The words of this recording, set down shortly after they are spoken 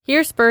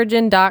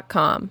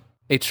HearSpurgeon.com,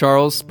 a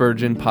Charles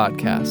Spurgeon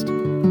podcast.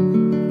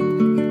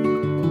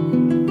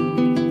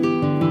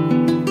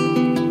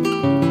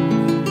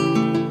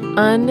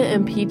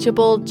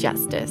 Unimpeachable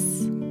Justice,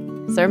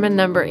 Sermon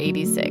number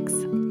 86,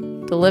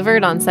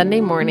 delivered on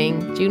Sunday morning,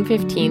 June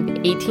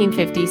 15th,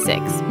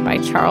 1856, by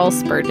Charles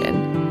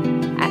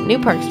Spurgeon at New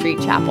Park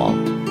Street Chapel,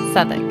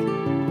 Southwark.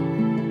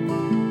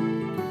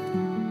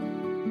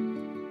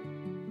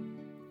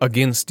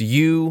 Against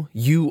you,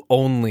 you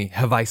only,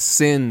 have I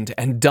sinned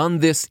and done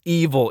this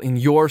evil in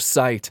your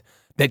sight,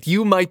 that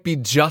you might be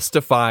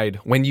justified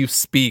when you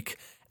speak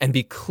and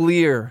be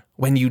clear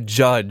when you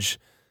judge.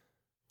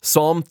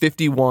 Psalm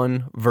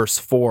 51, verse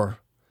 4.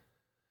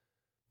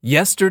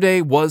 Yesterday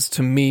was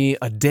to me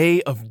a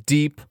day of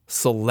deep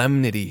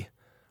solemnity.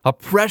 A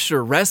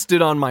pressure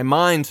rested on my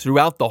mind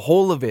throughout the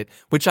whole of it,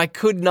 which I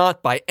could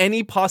not by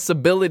any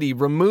possibility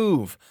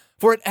remove.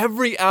 For at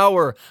every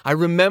hour I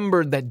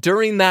remembered that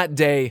during that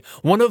day,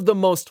 one of the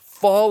most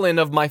fallen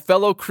of my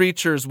fellow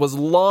creatures was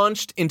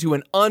launched into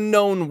an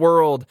unknown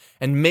world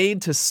and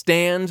made to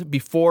stand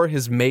before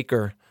his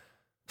Maker.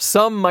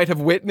 Some might have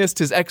witnessed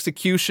his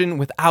execution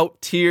without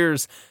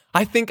tears.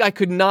 I think I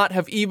could not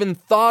have even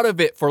thought of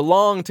it for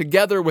long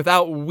together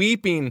without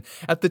weeping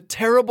at the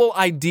terrible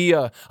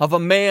idea of a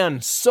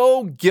man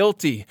so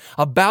guilty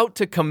about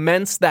to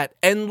commence that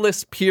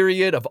endless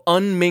period of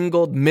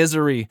unmingled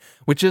misery,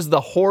 which is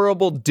the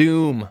horrible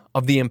doom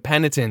of the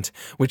impenitent,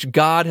 which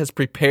God has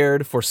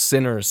prepared for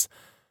sinners.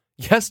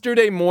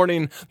 Yesterday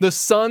morning, the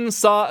sun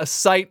saw a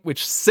sight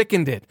which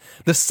sickened it,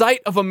 the sight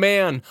of a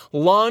man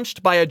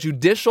launched by a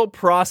judicial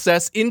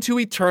process into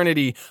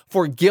eternity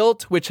for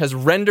guilt which has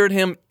rendered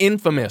him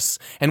infamous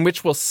and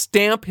which will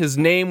stamp his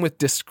name with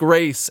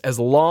disgrace as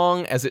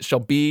long as it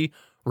shall be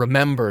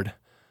remembered.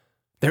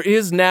 There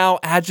is now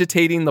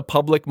agitating the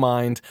public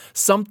mind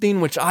something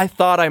which I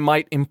thought I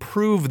might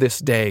improve this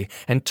day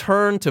and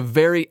turn to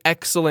very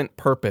excellent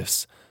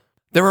purpose.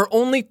 There are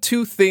only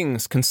two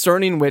things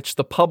concerning which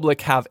the public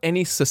have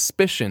any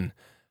suspicion.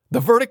 The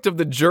verdict of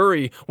the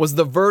jury was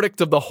the verdict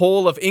of the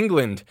whole of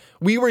England.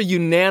 We were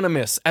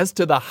unanimous as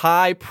to the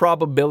high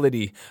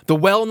probability, the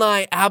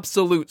well-nigh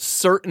absolute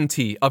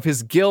certainty of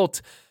his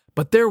guilt,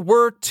 but there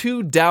were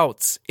two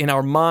doubts in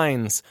our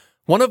minds.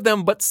 One of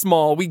them but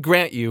small, we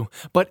grant you,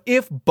 but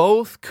if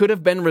both could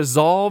have been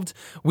resolved,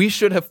 we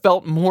should have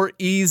felt more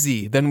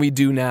easy than we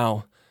do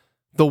now.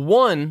 The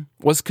one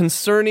was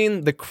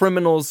concerning the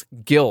criminal's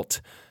guilt,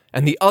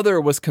 and the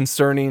other was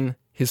concerning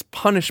his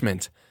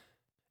punishment.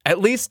 At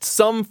least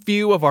some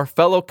few of our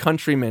fellow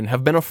countrymen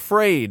have been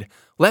afraid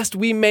lest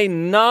we may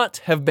not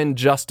have been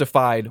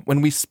justified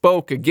when we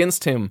spoke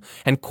against him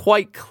and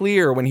quite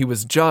clear when he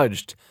was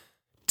judged.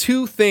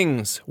 Two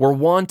things were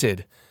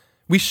wanted.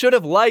 We should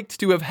have liked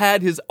to have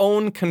had his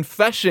own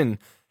confession,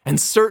 and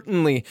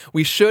certainly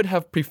we should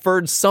have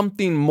preferred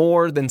something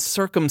more than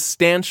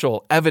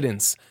circumstantial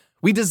evidence.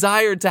 We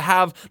desired to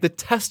have the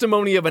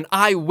testimony of an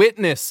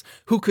eyewitness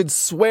who could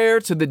swear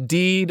to the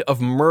deed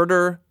of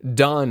murder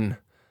done.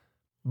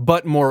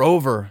 But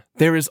moreover,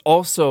 there is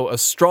also a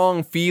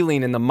strong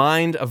feeling in the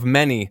mind of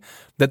many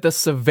that the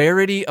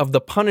severity of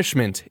the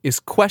punishment is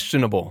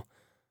questionable.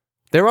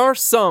 There are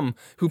some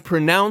who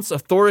pronounce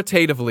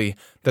authoritatively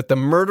that the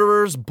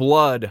murderer's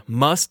blood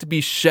must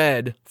be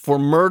shed for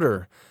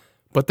murder.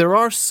 But there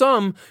are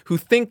some who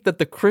think that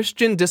the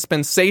Christian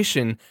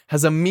dispensation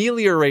has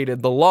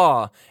ameliorated the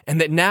law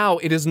and that now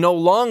it is no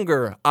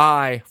longer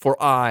eye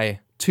for eye,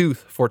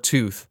 tooth for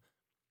tooth.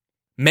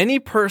 Many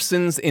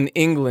persons in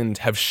England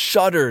have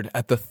shuddered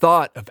at the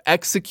thought of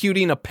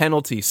executing a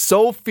penalty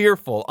so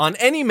fearful on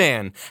any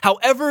man,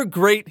 however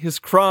great his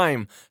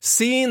crime,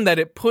 seeing that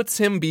it puts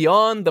him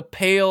beyond the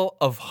pale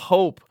of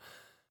hope.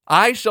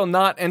 I shall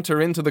not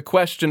enter into the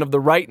question of the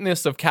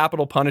rightness of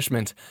capital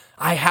punishment.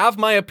 I have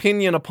my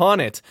opinion upon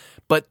it,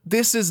 but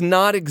this is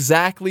not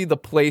exactly the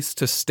place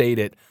to state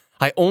it.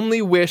 I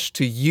only wish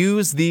to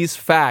use these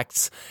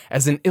facts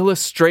as an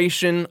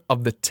illustration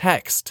of the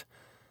text.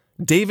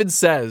 David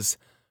says,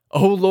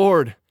 "O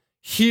Lord,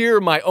 hear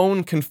my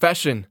own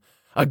confession.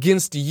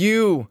 Against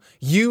you,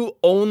 you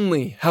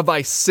only have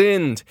I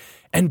sinned,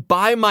 and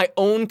by my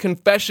own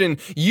confession,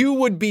 you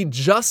would be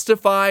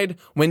justified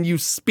when you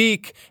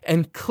speak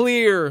and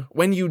clear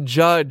when you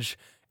judge.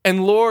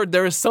 And Lord,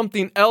 there is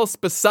something else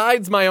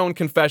besides my own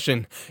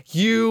confession.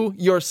 You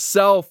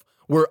yourself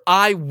were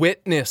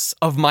eyewitness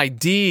of my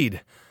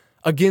deed.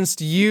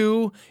 Against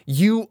you,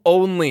 you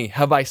only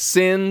have I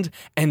sinned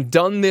and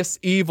done this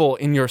evil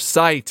in your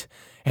sight.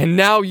 And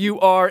now you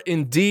are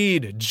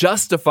indeed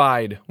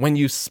justified when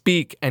you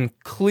speak and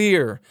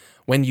clear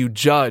when you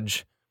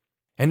judge.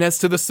 And as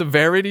to the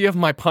severity of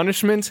my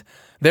punishment,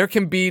 there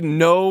can be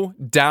no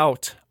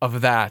doubt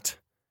of that.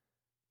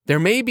 There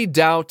may be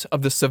doubt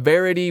of the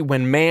severity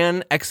when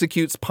man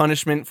executes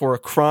punishment for a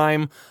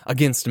crime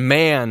against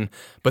man,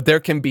 but there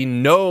can be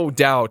no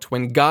doubt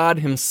when God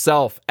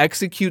himself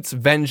executes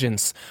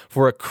vengeance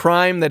for a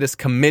crime that is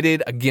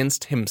committed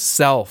against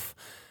himself.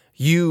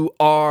 You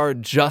are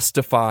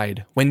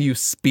justified when you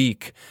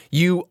speak.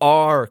 You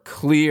are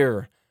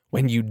clear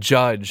when you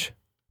judge.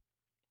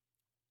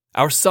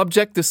 Our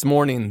subject this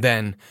morning,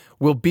 then,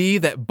 will be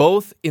that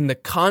both in the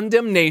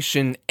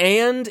condemnation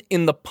and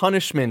in the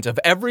punishment of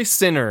every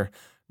sinner,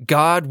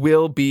 God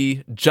will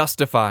be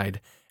justified,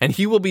 and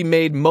he will be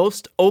made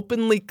most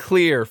openly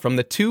clear from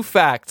the two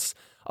facts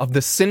of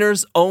the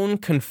sinner's own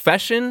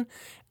confession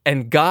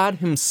and God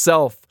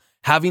himself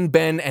having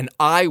been an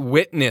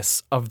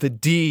eyewitness of the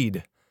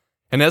deed.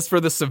 And as for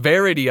the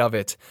severity of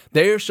it,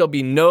 there shall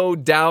be no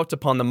doubt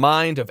upon the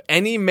mind of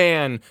any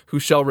man who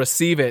shall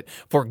receive it,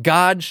 for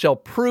God shall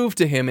prove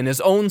to him in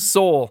his own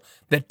soul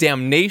that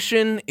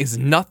damnation is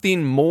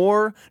nothing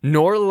more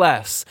nor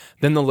less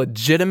than the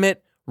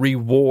legitimate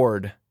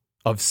reward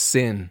of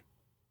sin.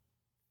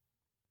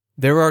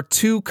 There are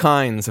two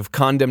kinds of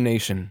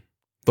condemnation.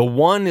 The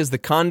one is the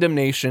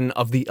condemnation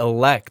of the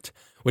elect,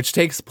 which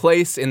takes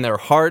place in their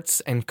hearts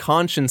and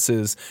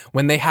consciences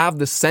when they have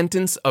the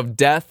sentence of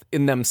death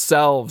in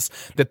themselves,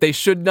 that they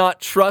should not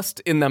trust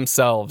in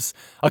themselves.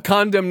 A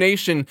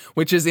condemnation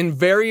which is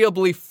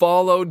invariably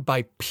followed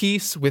by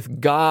peace with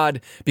God,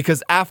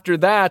 because after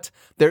that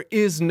there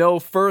is no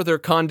further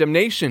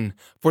condemnation,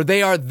 for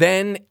they are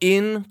then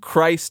in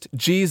Christ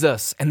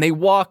Jesus, and they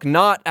walk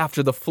not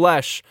after the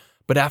flesh,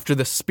 but after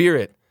the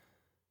Spirit.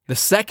 The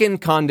second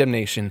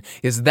condemnation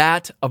is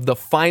that of the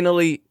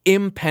finally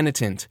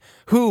impenitent,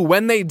 who,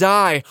 when they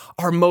die,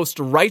 are most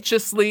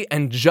righteously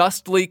and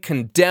justly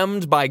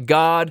condemned by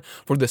God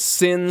for the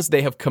sins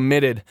they have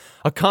committed.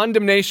 A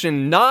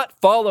condemnation not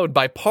followed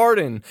by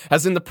pardon,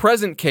 as in the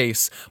present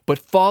case, but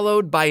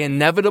followed by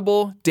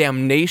inevitable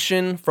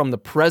damnation from the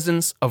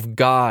presence of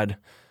God.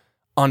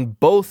 On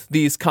both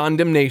these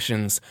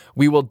condemnations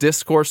we will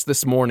discourse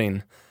this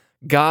morning.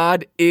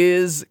 God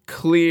is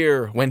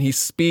clear when he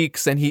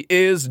speaks, and he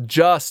is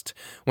just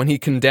when he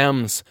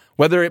condemns,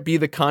 whether it be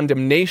the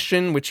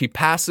condemnation which he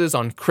passes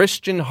on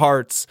Christian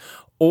hearts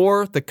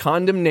or the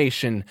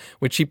condemnation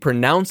which he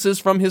pronounces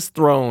from his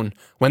throne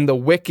when the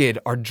wicked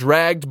are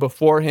dragged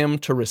before him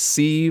to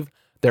receive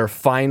their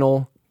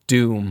final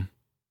doom.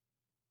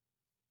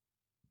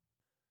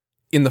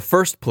 In the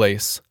first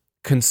place,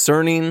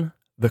 concerning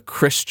the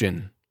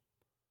Christian.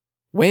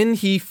 When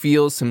he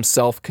feels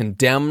himself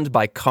condemned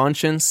by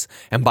conscience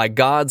and by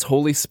God's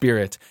Holy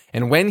Spirit,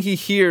 and when he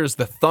hears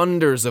the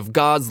thunders of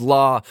God's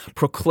law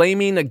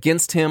proclaiming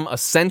against him a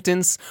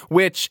sentence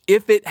which,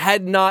 if it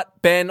had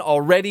not been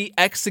already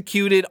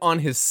executed on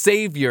his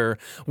Savior,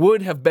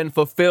 would have been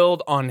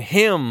fulfilled on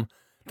him,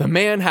 the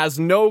man has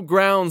no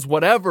grounds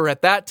whatever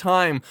at that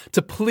time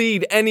to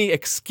plead any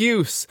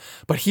excuse,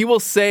 but he will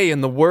say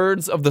in the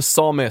words of the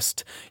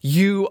psalmist,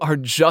 "You are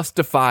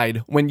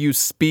justified when you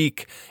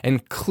speak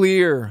and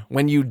clear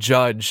when you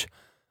judge."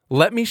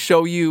 Let me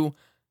show you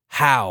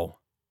how.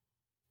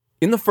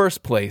 In the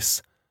first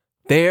place,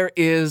 there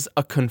is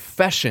a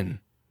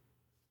confession.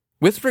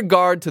 With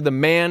regard to the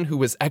man who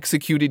was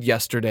executed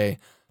yesterday,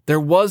 there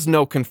was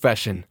no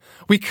confession.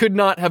 We could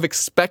not have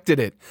expected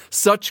it.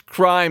 Such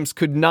crimes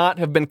could not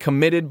have been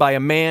committed by a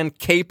man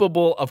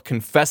capable of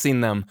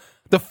confessing them.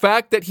 The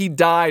fact that he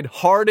died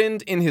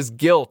hardened in his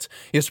guilt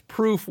is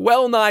proof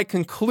well nigh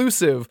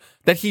conclusive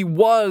that he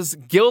was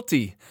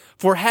guilty.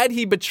 For had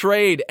he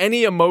betrayed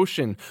any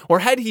emotion, or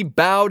had he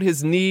bowed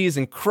his knees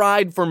and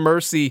cried for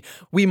mercy,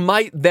 we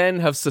might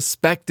then have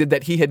suspected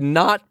that he had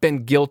not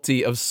been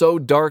guilty of so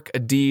dark a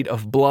deed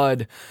of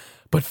blood.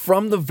 But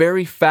from the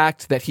very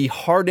fact that he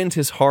hardened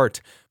his heart,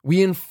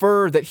 we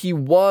infer that he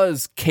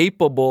was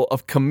capable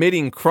of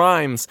committing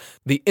crimes,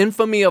 the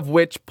infamy of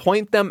which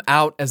point them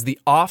out as the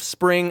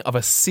offspring of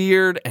a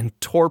seared and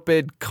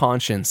torpid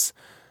conscience.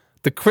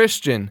 The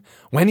Christian,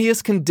 when he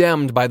is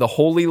condemned by the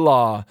holy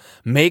law,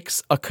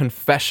 makes a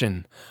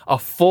confession, a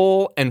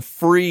full and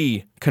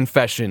free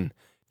confession.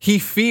 He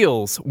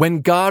feels,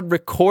 when God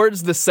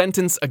records the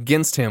sentence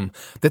against him,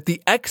 that the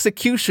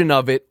execution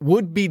of it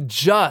would be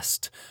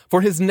just,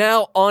 for his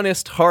now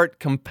honest heart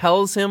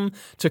compels him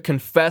to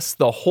confess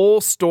the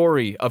whole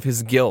story of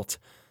his guilt.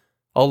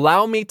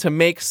 Allow me to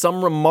make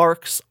some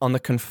remarks on the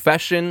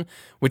confession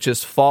which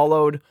is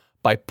followed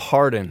by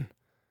pardon.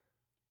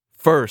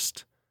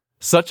 First,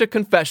 such a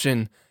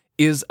confession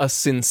is a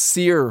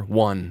sincere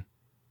one.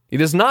 It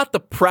is not the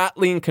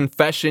prattling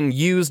confession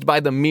used by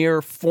the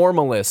mere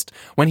formalist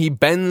when he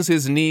bends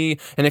his knee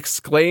and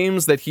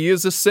exclaims that he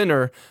is a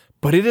sinner,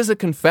 but it is a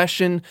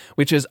confession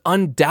which is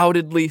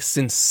undoubtedly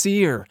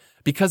sincere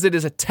because it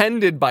is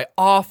attended by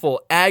awful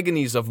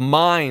agonies of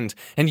mind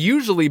and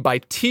usually by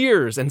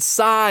tears and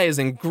sighs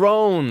and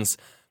groans.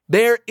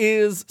 There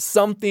is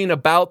something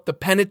about the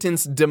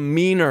penitent's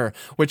demeanor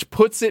which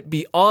puts it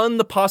beyond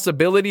the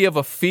possibility of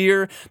a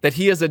fear that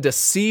he is a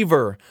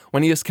deceiver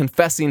when he is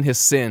confessing his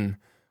sin.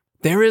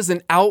 There is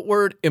an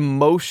outward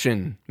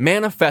emotion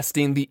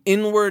manifesting the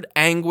inward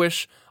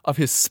anguish of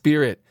his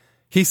spirit.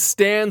 He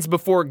stands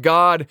before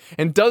God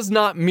and does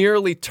not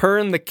merely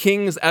turn the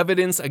king's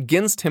evidence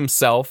against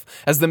himself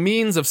as the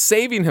means of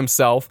saving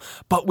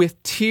himself, but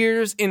with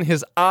tears in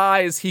his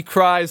eyes he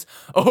cries,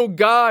 "Oh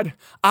God,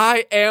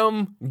 I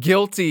am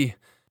guilty."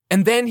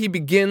 And then he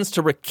begins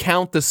to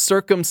recount the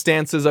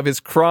circumstances of his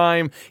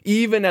crime,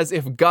 even as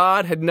if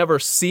God had never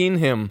seen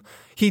him.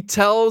 He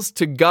tells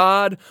to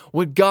God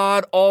what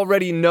God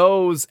already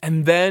knows,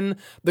 and then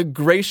the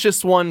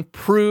gracious one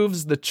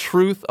proves the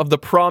truth of the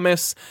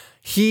promise.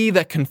 He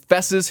that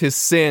confesses his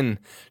sin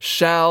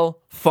shall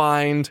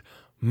find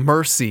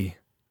mercy.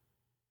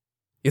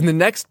 In the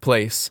next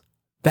place,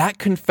 that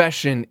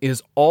confession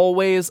is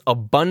always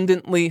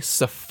abundantly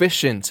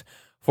sufficient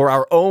for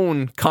our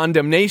own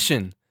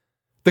condemnation.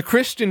 The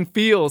Christian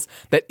feels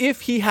that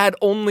if he had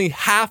only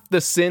half the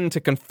sin to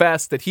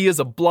confess that he is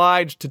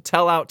obliged to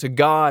tell out to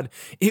God,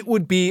 it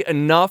would be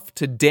enough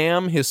to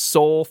damn his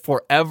soul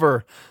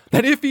forever.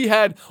 That if he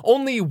had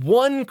only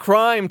one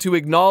crime to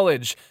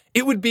acknowledge,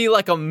 it would be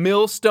like a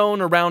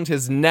millstone around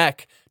his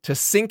neck to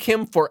sink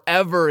him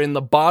forever in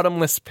the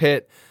bottomless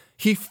pit.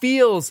 He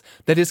feels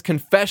that his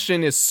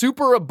confession is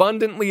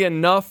superabundantly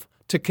enough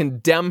to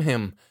condemn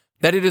him,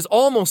 that it is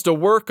almost a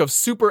work of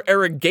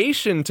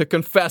supererogation to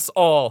confess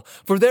all,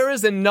 for there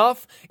is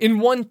enough in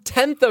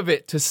 1/10 of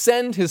it to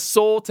send his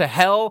soul to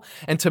hell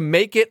and to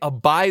make it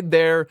abide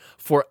there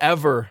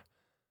forever.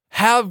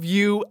 Have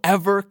you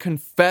ever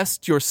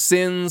confessed your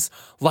sins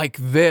like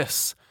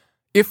this?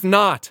 If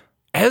not,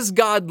 as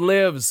God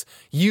lives,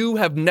 you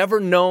have never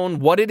known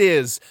what it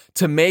is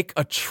to make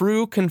a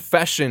true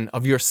confession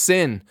of your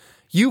sin.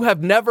 You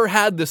have never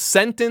had the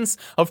sentence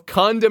of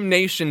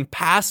condemnation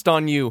passed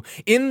on you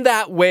in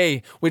that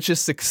way which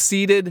is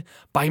succeeded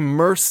by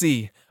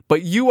mercy.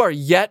 But you are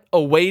yet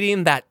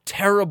awaiting that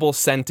terrible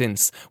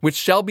sentence, which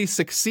shall be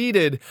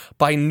succeeded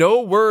by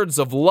no words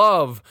of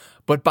love,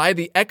 but by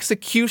the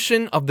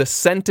execution of the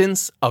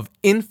sentence of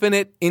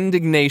infinite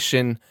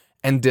indignation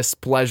and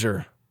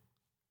displeasure.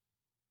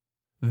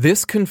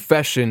 This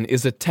confession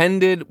is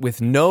attended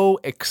with no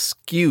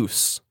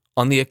excuse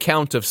on the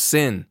account of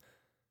sin.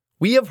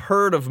 We have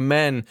heard of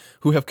men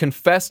who have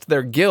confessed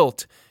their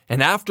guilt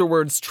and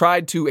afterwards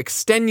tried to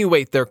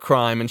extenuate their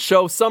crime and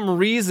show some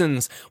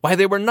reasons why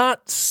they were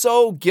not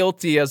so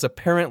guilty as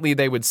apparently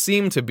they would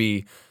seem to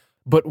be.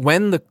 But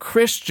when the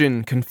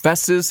Christian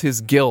confesses his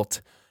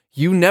guilt,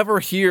 you never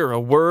hear a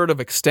word of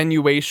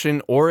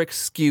extenuation or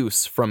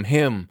excuse from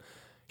him.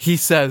 He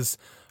says,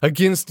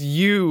 "Against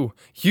you,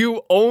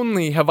 you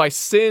only have I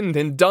sinned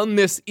and done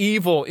this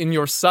evil in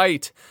your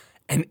sight."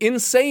 And in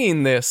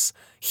saying this,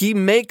 he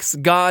makes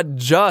God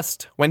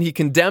just when he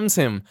condemns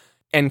him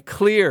and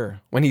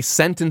clear when he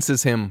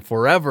sentences him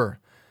forever.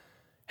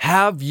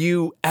 Have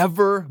you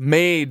ever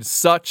made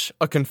such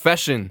a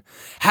confession?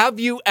 Have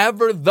you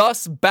ever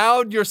thus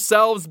bowed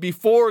yourselves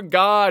before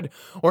God?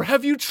 Or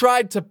have you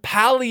tried to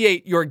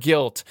palliate your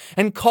guilt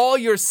and call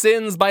your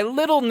sins by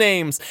little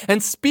names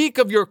and speak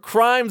of your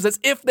crimes as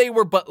if they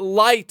were but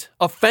light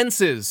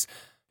offenses?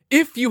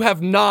 If you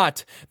have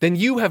not, then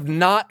you have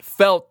not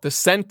felt the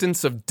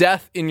sentence of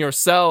death in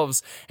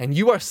yourselves, and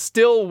you are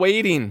still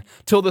waiting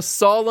till the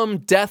solemn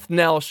death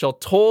knell shall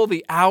toll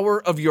the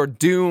hour of your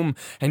doom,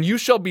 and you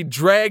shall be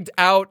dragged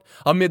out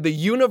amid the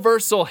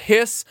universal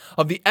hiss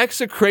of the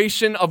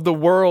execration of the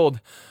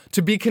world,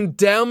 to be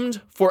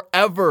condemned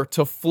forever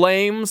to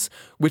flames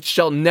which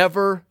shall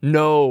never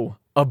know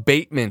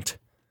abatement.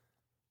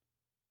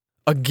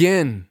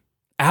 Again,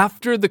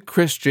 after the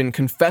Christian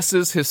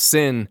confesses his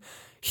sin,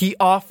 he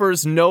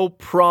offers no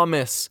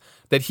promise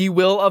that he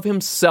will of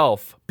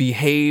himself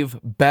behave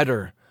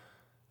better.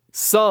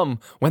 Some,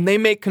 when they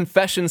make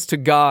confessions to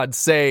God,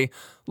 say,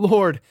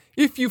 "Lord,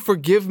 if you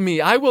forgive me,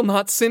 I will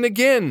not sin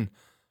again."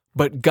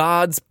 But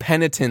God's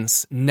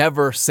penitents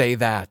never say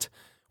that.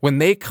 When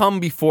they come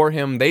before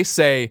him, they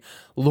say,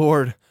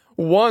 "Lord,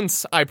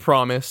 once I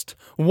promised,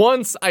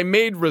 once I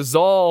made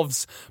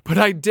resolves, but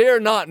I dare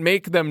not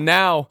make them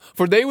now,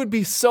 for they would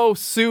be so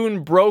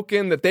soon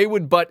broken that they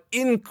would but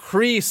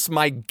increase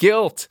my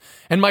guilt,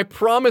 and my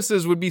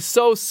promises would be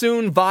so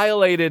soon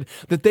violated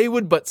that they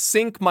would but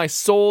sink my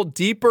soul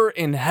deeper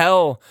in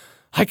hell.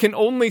 I can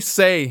only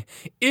say,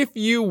 if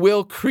you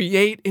will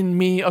create in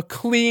me a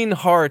clean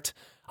heart,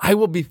 I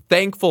will be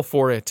thankful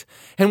for it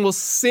and will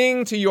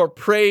sing to your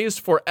praise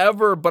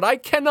forever, but I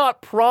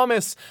cannot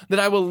promise that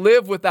I will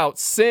live without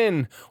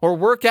sin or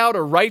work out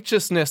a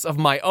righteousness of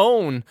my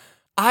own.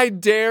 I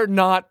dare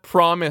not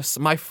promise,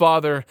 my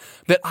Father,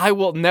 that I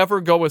will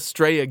never go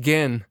astray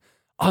again.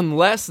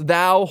 Unless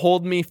thou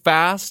hold me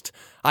fast,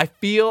 I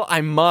feel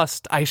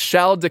I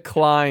shall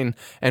decline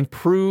and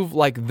prove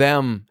like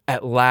them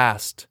at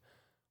last.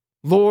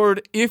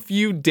 Lord, if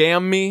you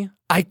damn me,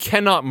 I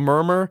cannot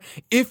murmur.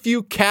 If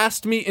you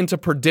cast me into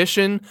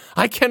perdition,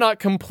 I cannot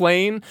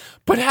complain.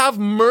 But have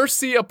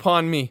mercy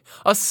upon me,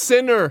 a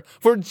sinner,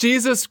 for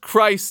Jesus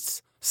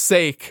Christ's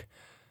sake.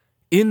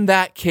 In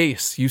that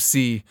case, you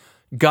see,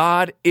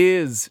 God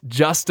is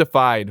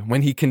justified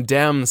when he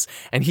condemns,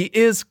 and he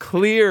is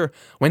clear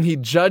when he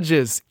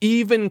judges,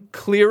 even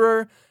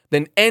clearer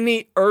than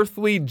any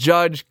earthly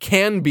judge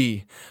can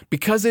be,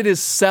 because it is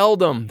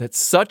seldom that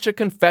such a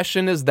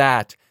confession as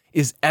that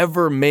is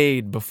ever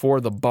made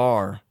before the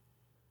bar.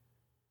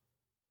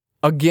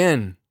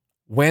 Again,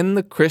 when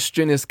the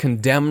Christian is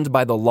condemned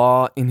by the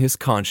law in his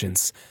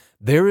conscience,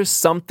 there is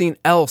something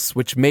else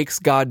which makes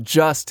God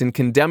just in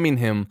condemning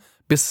him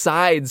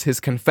besides his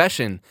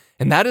confession,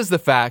 and that is the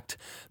fact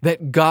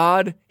that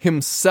God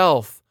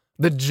himself,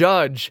 the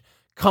judge,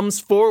 comes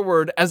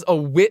forward as a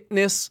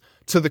witness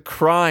to the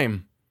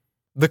crime.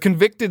 The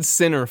convicted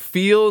sinner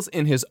feels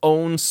in his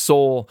own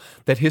soul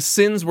that his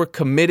sins were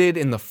committed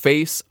in the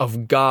face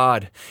of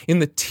God, in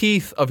the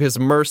teeth of his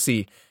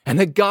mercy, and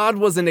that God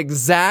was an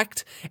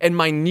exact and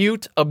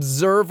minute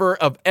observer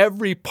of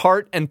every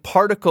part and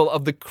particle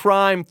of the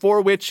crime for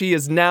which he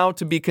is now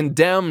to be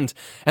condemned,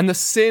 and the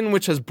sin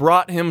which has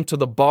brought him to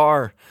the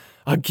bar.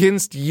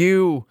 Against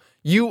you,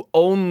 you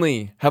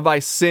only have I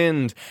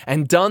sinned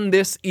and done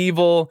this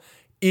evil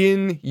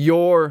in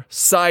your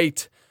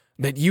sight,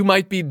 that you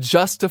might be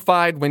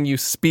justified when you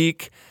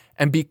speak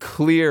and be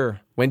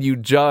clear when you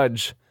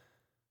judge.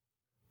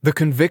 The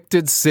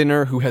convicted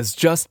sinner who has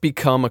just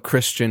become a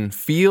Christian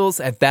feels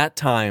at that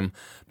time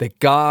that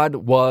God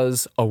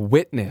was a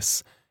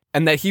witness,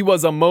 and that he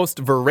was a most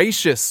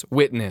veracious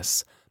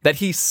witness, that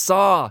he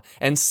saw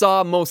and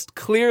saw most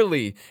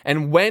clearly.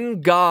 And when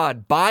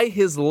God, by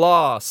his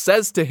law,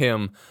 says to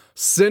him,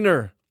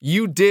 "Sinner,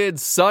 you did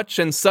such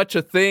and such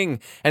a thing,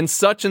 and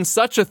such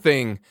a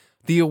thing,"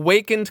 the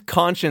awakened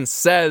conscience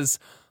says,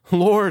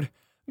 "Lord,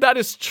 that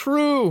is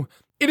true.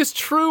 It is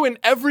true in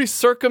every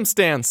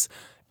circumstance."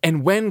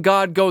 And when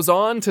God goes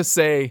on to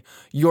say,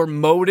 "Your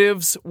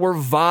motives were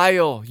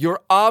vile,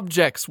 your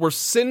objects were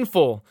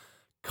sinful,"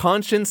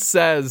 conscience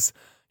says,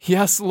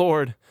 "Yes,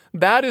 Lord,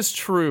 that is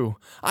true.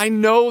 I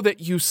know that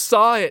you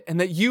saw it and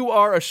that you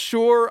are a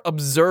sure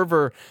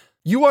observer.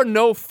 You are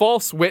no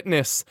false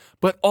witness,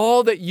 but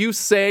all that you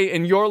say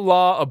in your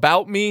law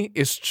about me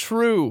is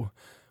true."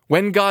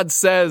 When God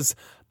says,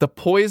 "The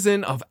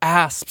poison of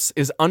asps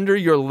is under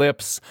your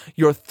lips,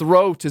 your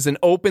throat is an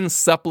open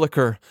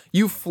sepulchre,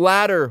 you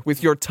flatter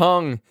with your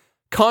tongue,"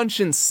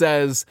 conscience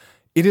says,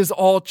 "It is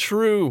all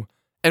true."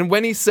 And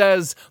when he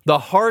says, "The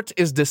heart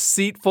is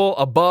deceitful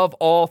above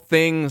all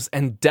things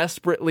and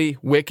desperately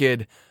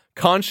wicked,"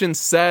 conscience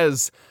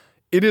says,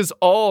 "It is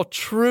all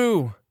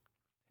true."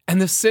 And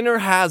the sinner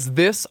has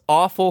this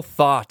awful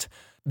thought,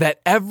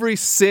 that every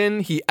sin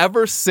he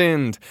ever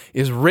sinned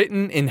is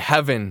written in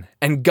heaven,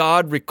 and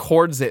God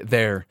records it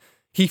there.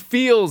 He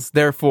feels,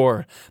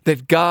 therefore,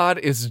 that God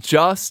is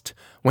just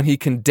when he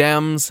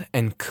condemns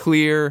and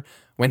clear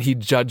when he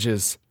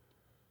judges.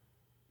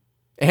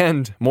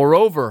 And,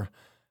 moreover,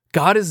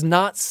 God is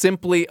not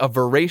simply a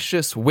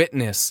veracious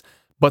witness,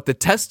 but the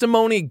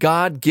testimony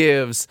God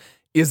gives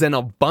is an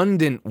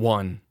abundant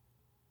one.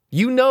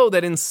 You know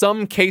that in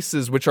some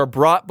cases which are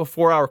brought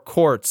before our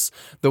courts,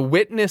 the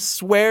witness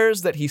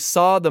swears that he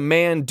saw the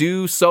man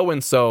do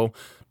so-and-so,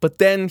 but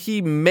then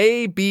he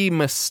may be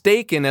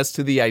mistaken as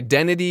to the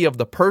identity of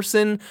the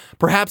person.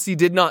 Perhaps he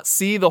did not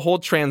see the whole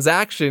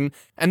transaction,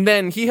 and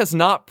then he has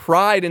not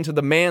pried into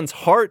the man's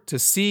heart to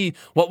see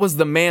what was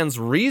the man's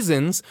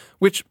reasons,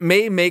 which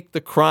may make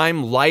the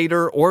crime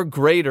lighter or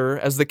greater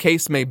as the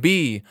case may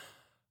be.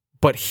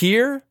 But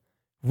here,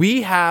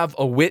 we have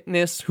a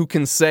witness who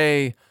can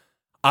say,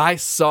 "I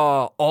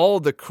saw all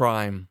the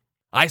crime.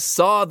 I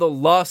saw the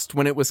lust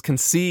when it was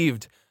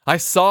conceived. I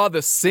saw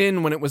the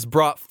sin when it was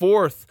brought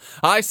forth.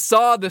 I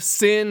saw the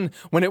sin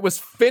when it was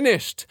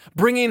finished,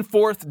 bringing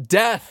forth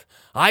death.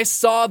 I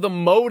saw the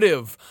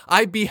motive.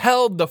 I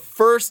beheld the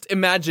first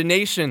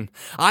imagination.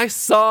 I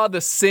saw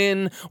the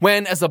sin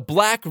when, as a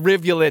black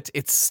rivulet,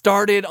 it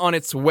started on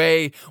its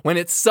way, when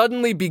it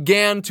suddenly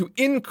began to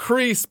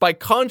increase by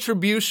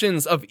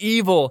contributions of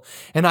evil.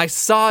 And I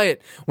saw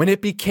it when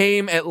it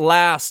became at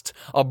last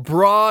a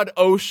broad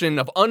ocean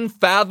of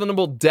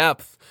unfathomable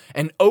depth,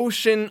 an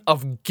ocean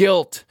of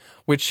guilt,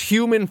 which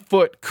human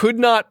foot could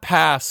not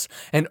pass,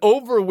 and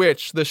over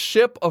which the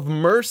ship of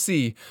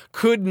mercy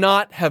could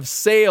not have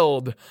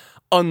sailed,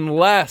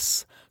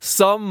 unless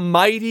some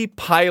mighty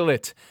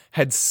pilot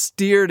had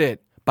steered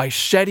it by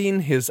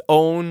shedding his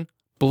own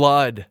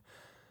blood.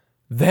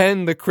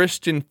 Then the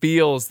Christian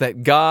feels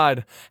that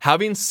God,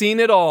 having seen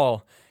it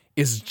all,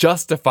 is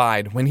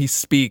justified when he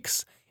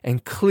speaks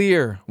and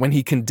clear when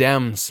he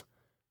condemns.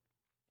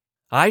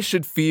 I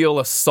should feel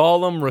a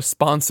solemn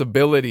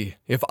responsibility,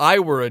 if I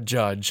were a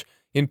judge,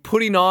 in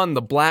putting on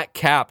the black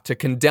cap to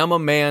condemn a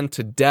man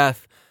to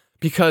death,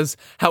 because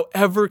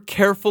however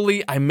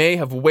carefully I may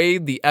have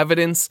weighed the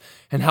evidence,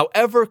 and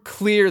however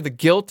clear the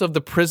guilt of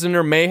the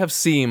prisoner may have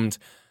seemed,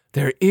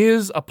 there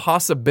is a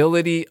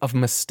possibility of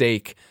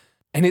mistake,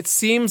 and it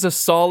seems a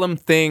solemn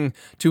thing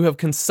to have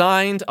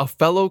consigned a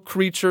fellow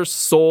creature's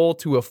soul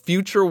to a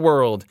future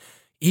world,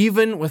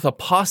 even with a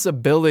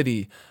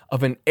possibility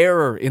of an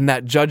error in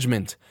that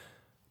judgment.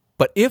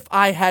 But if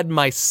I had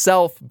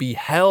myself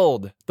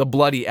beheld the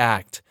bloody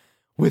act,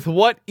 with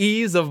what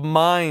ease of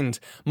mind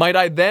might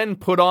I then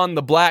put on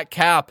the black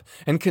cap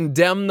and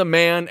condemn the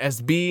man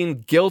as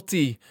being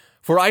guilty?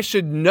 For I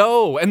should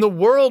know, and the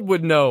world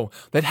would know,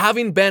 that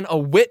having been a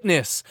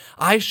witness,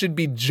 I should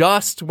be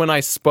just when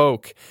I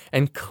spoke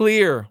and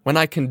clear when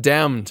I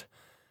condemned.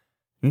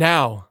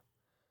 Now,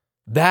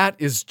 That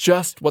is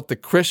just what the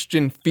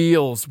Christian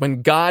feels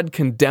when God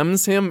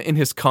condemns him in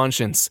his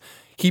conscience.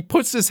 He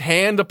puts his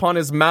hand upon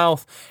his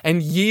mouth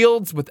and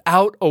yields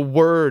without a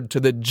word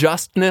to the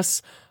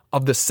justness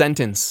of the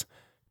sentence.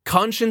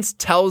 Conscience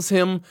tells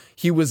him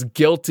he was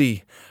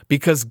guilty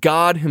because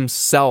God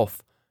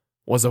himself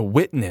was a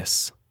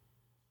witness.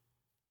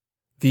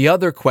 The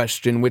other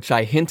question, which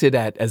I hinted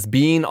at as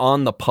being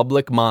on the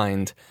public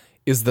mind,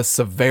 is the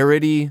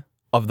severity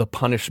of the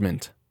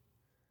punishment.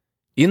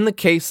 In the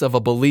case of a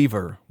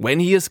believer,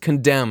 when he is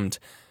condemned,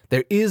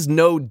 there is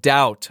no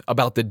doubt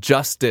about the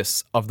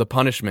justice of the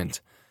punishment.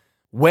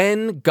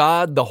 When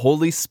God, the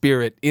Holy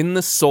Spirit, in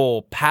the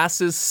soul,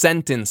 passes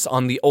sentence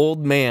on the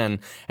old man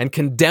and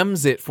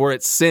condemns it for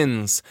its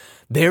sins,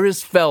 there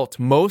is felt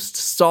most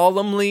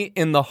solemnly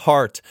in the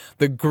heart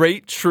the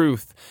great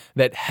truth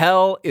that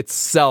hell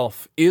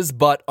itself is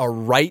but a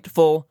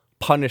rightful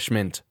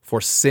punishment for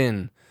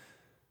sin.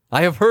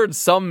 I have heard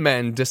some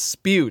men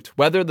dispute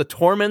whether the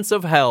torments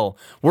of hell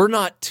were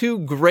not too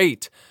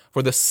great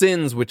for the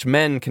sins which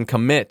men can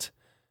commit.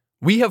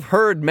 We have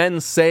heard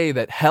men say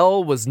that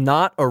hell was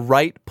not a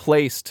right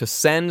place to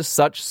send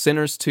such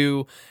sinners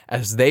to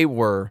as they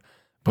were,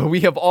 but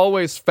we have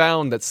always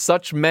found that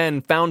such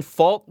men found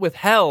fault with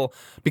hell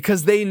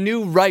because they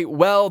knew right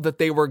well that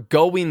they were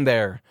going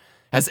there.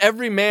 As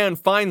every man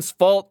finds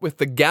fault with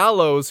the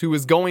gallows who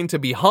is going to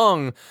be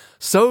hung,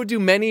 so do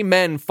many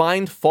men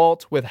find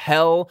fault with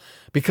hell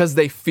because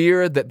they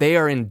fear that they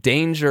are in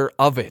danger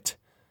of it.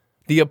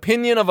 The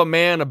opinion of a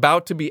man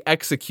about to be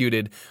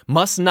executed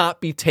must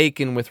not be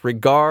taken with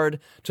regard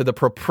to the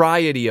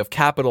propriety of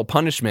capital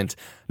punishment,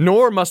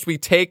 nor must we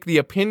take the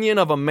opinion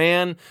of a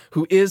man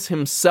who is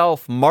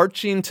himself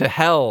marching to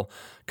hell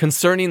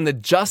concerning the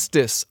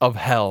justice of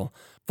hell,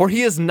 for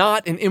he is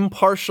not an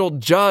impartial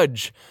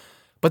judge,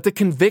 but the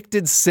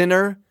convicted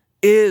sinner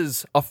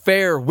is a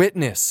fair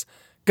witness.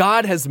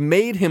 God has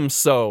made him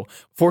so,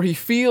 for he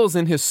feels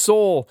in his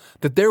soul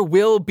that there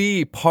will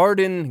be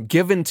pardon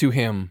given to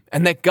him,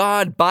 and that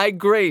God, by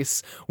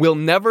grace, will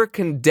never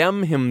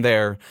condemn him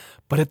there.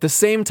 But at the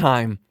same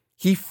time,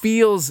 he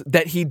feels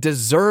that he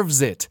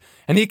deserves it,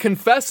 and he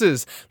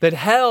confesses that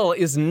hell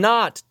is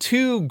not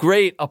too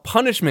great a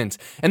punishment,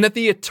 and that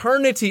the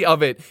eternity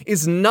of it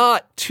is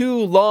not too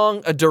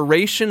long a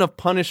duration of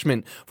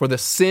punishment for the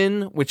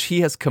sin which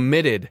he has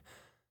committed.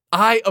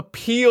 I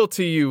appeal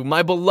to you,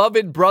 my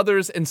beloved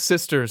brothers and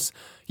sisters.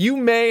 You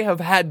may have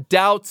had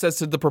doubts as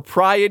to the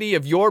propriety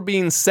of your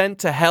being sent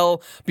to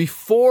hell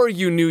before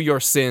you knew your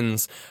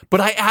sins. But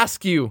I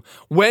ask you,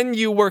 when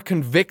you were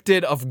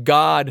convicted of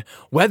God,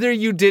 whether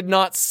you did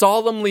not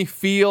solemnly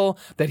feel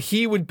that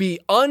he would be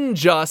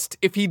unjust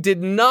if he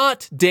did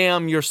not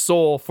damn your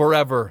soul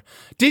forever?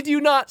 Did you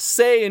not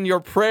say in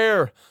your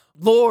prayer,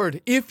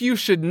 Lord, if you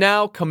should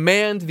now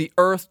command the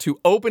earth to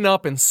open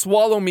up and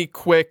swallow me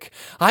quick,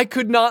 I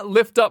could not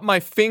lift up my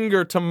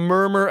finger to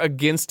murmur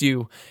against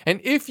you. And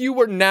if you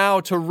were now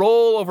to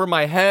roll over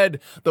my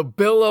head the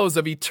billows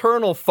of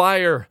eternal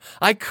fire,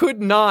 I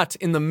could not,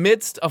 in the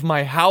midst of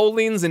my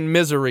howlings and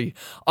misery,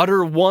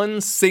 utter one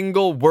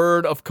single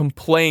word of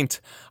complaint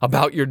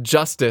about your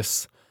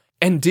justice.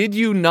 And did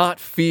you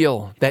not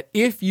feel that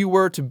if you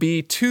were to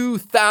be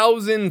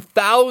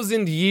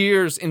 2,000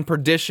 years in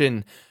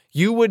perdition,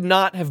 you would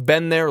not have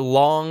been there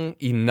long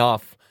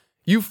enough?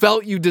 You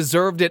felt you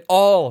deserved it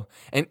all,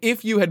 and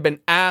if you had been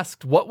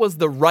asked what was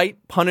the right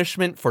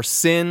punishment for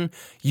sin,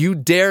 you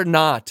dare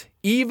not,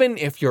 even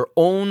if your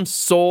own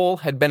soul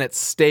had been at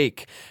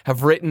stake,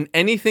 have written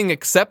anything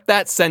except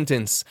that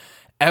sentence,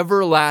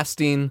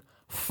 everlasting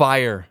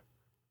fire.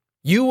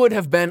 You would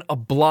have been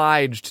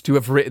obliged to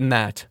have written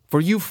that, for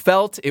you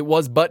felt it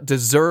was but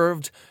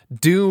deserved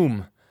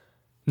doom.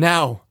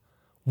 Now,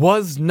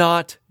 was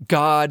not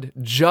God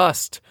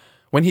just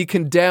when he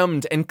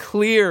condemned and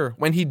clear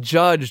when he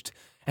judged?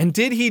 And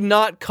did he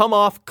not come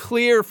off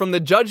clear from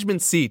the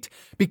judgment seat?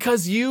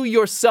 Because you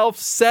yourself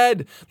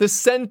said the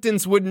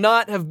sentence would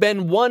not have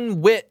been one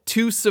whit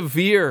too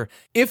severe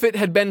if it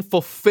had been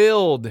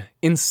fulfilled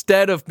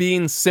instead of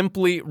being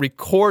simply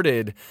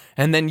recorded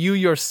and then you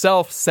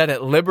yourself set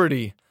at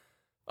liberty.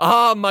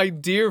 Ah, my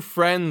dear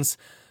friends,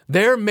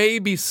 there may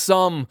be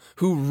some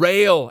who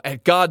rail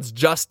at God's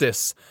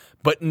justice,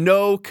 but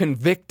no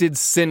convicted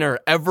sinner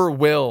ever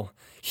will.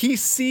 He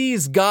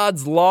sees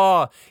God's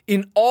law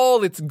in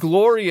all its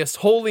glorious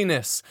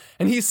holiness,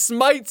 and he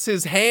smites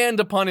his hand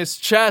upon his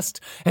chest,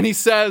 and he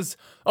says,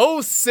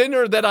 "O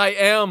sinner that I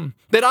am,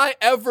 that I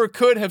ever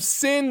could have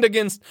sinned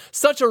against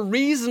such a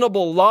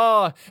reasonable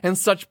law and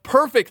such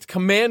perfect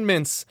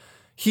commandments."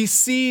 He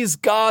sees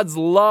God's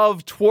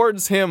love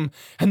towards him,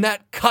 and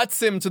that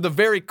cuts him to the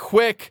very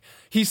quick.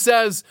 He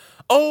says,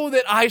 "Oh,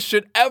 that I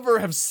should ever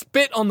have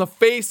spit on the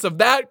face of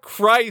that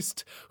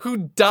Christ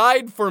who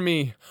died for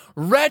me.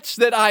 Wretch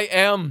that I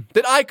am,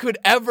 that I could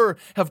ever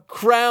have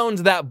crowned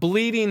that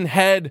bleeding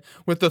head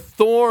with the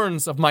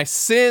thorns of my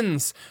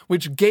sins,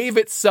 which gave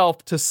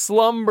itself to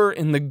slumber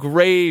in the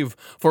grave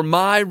for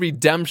my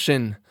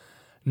redemption.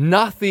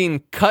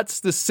 Nothing cuts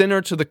the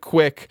sinner to the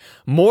quick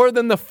more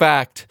than the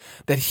fact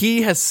that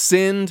he has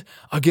sinned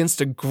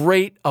against a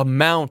great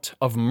amount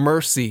of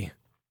mercy.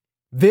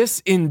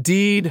 This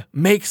indeed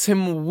makes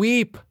him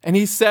weep, and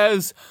he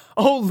says,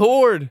 "O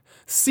Lord,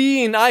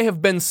 seeing I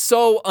have been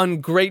so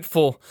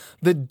ungrateful,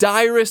 the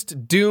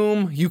direst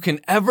doom you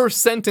can ever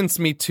sentence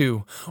me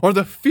to, or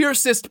the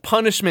fiercest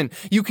punishment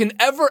you can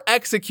ever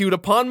execute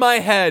upon my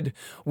head,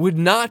 would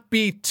not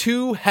be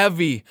too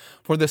heavy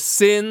for the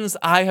sins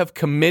I have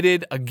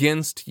committed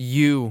against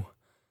you."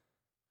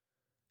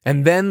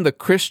 And then the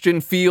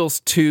Christian feels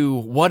too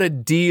what a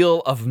deal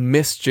of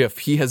mischief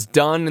he has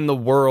done in the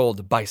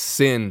world by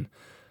sin.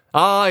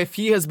 If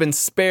he has been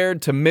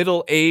spared to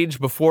middle age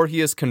before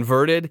he is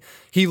converted,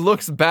 he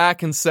looks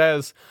back and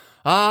says,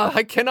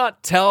 I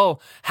cannot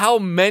tell how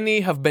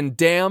many have been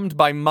damned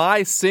by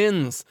my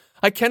sins.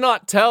 I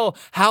cannot tell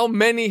how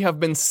many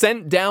have been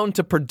sent down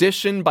to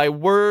perdition by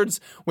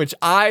words which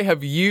I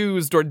have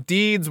used or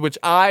deeds which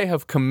I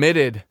have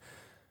committed.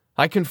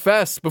 I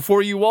confess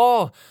before you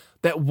all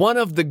that one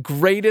of the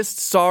greatest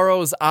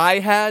sorrows I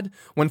had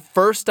when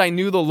first I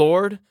knew the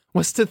Lord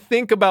was to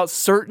think about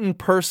certain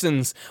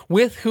persons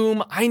with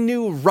whom I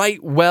knew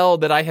right well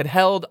that I had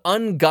held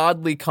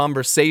ungodly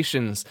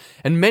conversations,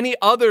 and many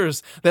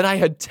others that I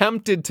had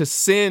tempted to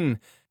sin.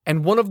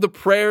 And one of the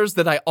prayers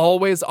that I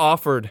always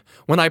offered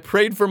when I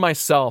prayed for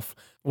myself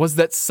was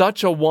that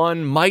such a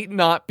one might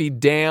not be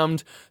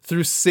damned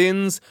through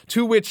sins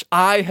to which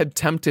I had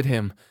tempted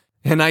him.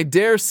 And I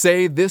dare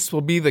say this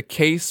will be the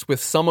case with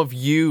some of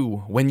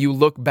you when you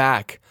look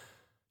back.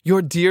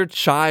 Your dear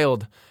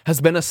child has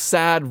been a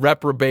sad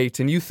reprobate,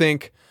 and you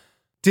think,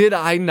 did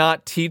I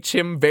not teach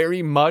him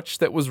very much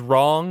that was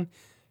wrong?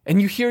 And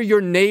you hear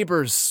your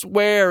neighbors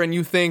swear, and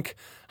you think,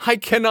 I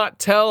cannot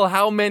tell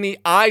how many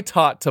I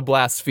taught to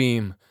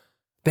blaspheme.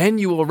 Then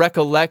you will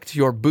recollect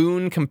your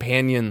boon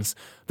companions,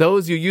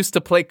 those you used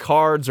to play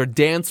cards or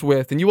dance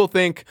with, and you will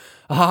think,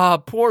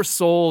 poor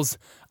souls,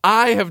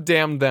 I have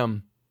damned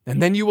them.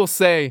 And then you will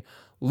say,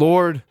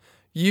 Lord,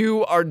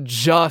 you are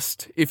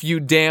just if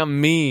you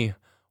damn me.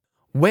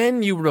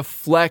 When you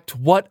reflect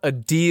what a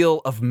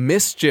deal of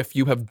mischief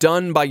you have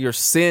done by your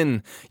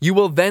sin, you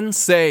will then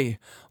say,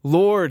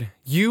 Lord,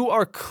 you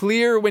are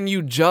clear when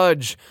you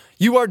judge.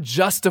 You are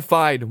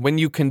justified when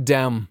you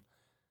condemn.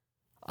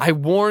 I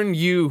warn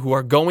you who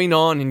are going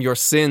on in your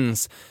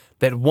sins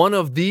that one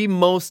of the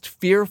most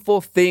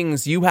fearful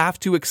things you have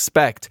to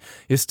expect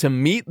is to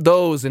meet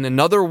those in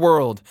another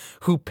world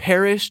who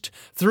perished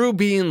through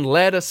being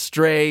led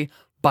astray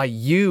by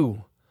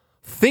you.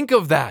 Think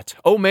of that,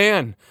 oh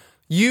man.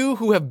 You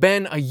who have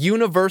been a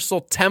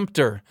universal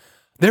tempter.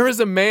 There is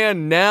a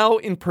man now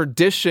in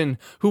perdition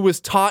who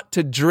was taught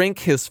to drink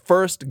his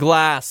first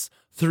glass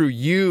through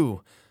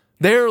you.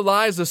 There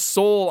lies a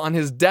soul on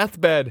his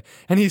deathbed,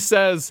 and he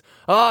says,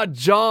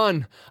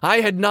 John, I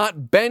had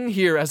not been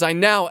here as I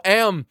now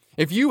am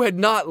if you had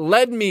not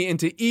led me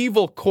into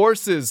evil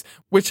courses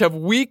which have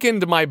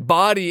weakened my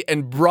body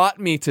and brought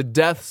me to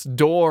death's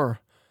door.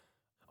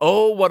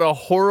 Oh, what a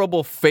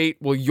horrible fate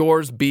will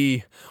yours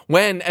be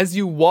when, as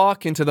you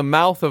walk into the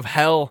mouth of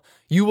hell,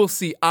 you will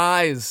see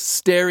eyes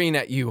staring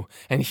at you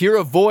and hear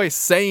a voice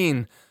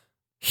saying,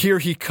 Here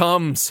he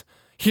comes.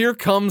 Here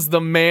comes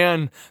the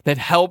man that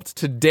helped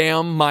to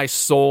damn my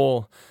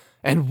soul.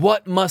 And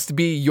what must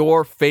be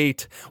your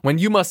fate when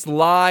you must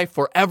lie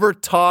forever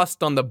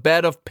tossed on the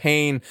bed of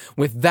pain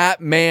with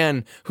that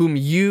man whom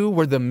you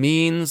were the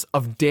means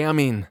of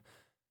damning?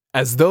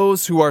 As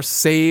those who are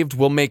saved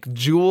will make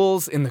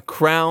jewels in the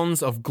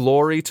crowns of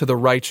glory to the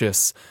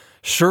righteous,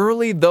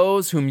 surely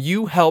those whom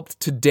you helped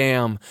to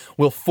damn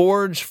will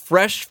forge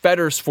fresh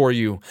fetters for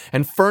you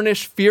and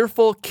furnish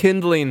fearful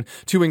kindling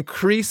to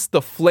increase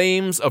the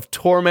flames of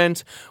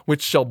torment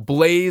which shall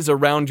blaze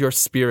around your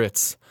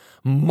spirits.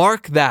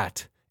 Mark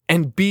that,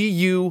 and be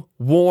you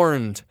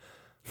warned.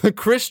 The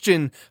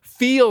Christian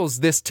feels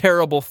this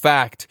terrible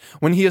fact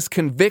when he is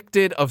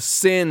convicted of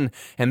sin,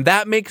 and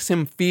that makes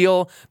him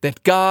feel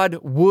that God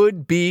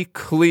would be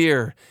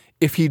clear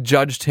if he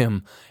judged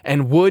him,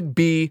 and would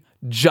be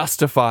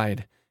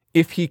justified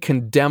if he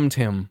condemned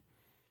him.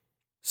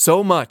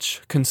 So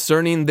much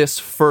concerning this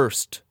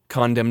first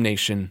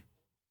condemnation.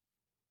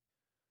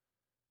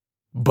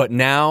 But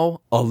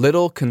now a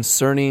little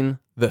concerning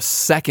the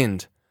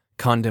second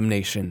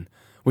condemnation,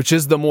 which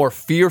is the more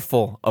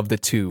fearful of the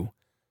two.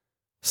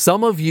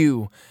 Some of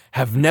you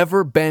have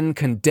never been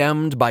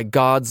condemned by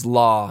God's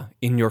law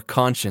in your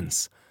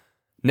conscience.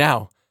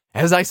 Now,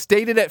 as I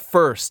stated at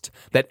first,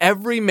 that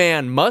every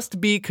man must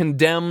be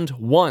condemned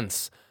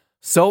once,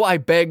 so I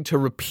beg to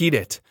repeat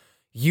it.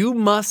 You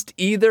must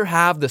either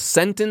have the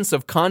sentence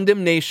of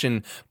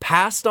condemnation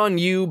passed on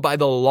you by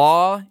the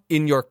law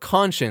in your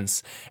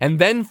conscience, and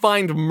then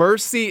find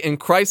mercy in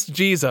Christ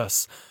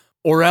Jesus,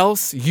 or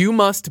else you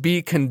must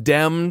be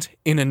condemned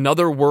in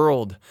another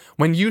world,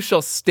 when you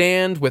shall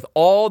stand with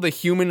all the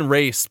human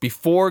race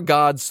before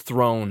God's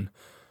throne.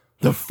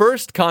 The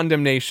first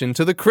condemnation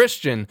to the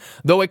Christian,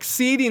 though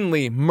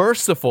exceedingly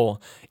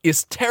merciful,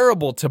 is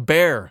terrible to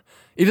bear,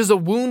 It is a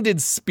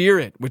wounded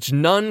spirit which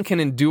none can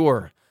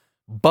endure.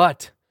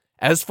 But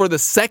as for the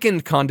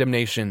second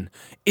condemnation,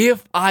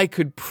 if I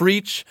could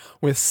preach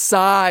with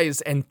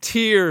sighs and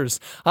tears,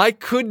 I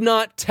could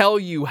not tell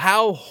you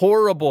how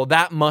horrible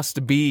that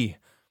must be.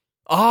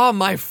 Ah,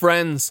 my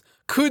friends,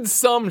 could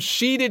some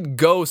sheeted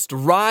ghost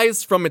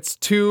rise from its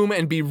tomb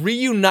and be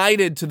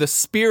reunited to the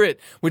spirit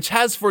which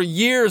has for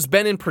years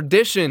been in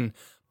perdition?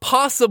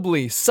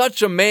 Possibly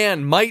such a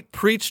man might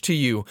preach to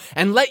you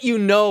and let you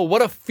know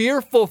what a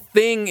fearful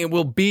thing it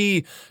will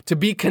be to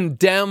be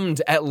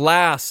condemned at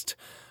last.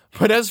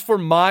 But as for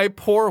my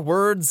poor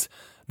words,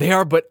 they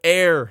are but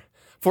air.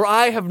 For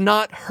I have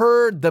not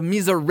heard the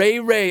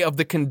miserere of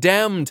the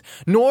condemned,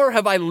 nor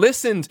have I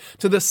listened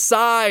to the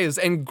sighs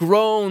and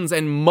groans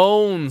and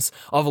moans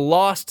of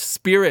lost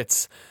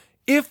spirits.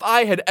 If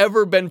I had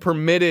ever been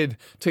permitted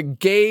to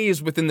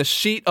gaze within the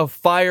sheet of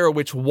fire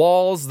which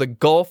walls the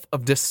gulf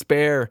of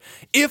despair,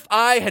 if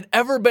I had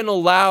ever been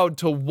allowed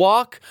to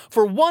walk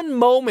for one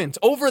moment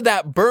over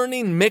that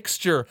burning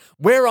mixture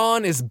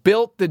whereon is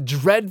built the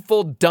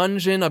dreadful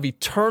dungeon of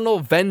eternal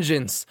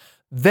vengeance,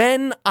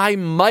 then I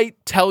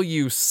might tell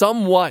you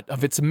somewhat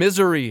of its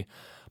misery.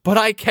 But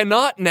I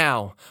cannot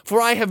now, for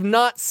I have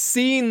not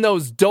seen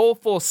those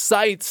doleful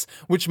sights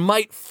which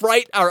might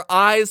fright our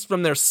eyes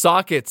from their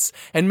sockets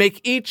and make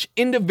each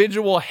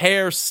individual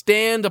hair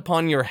stand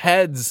upon your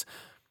heads.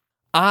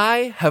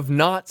 I have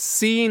not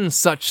seen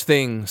such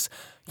things.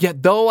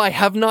 Yet though I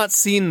have not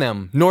seen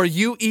them, nor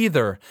you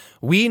either,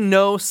 we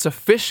know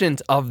sufficient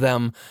of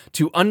them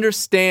to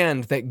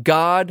understand that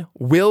God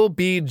will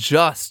be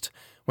just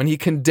when he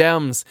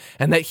condemns,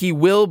 and that he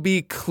will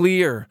be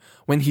clear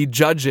when he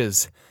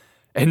judges.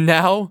 And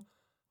now,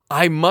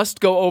 I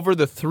must go over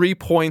the 3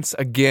 points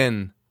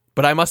again,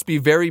 but I must be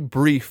very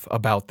brief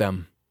about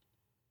them.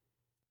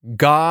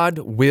 God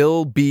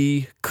will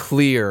be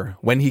clear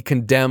when he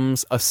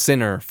condemns a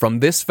sinner from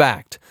this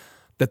fact,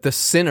 that the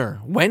sinner,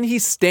 when he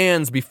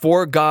stands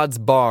before God's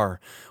bar,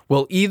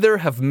 will either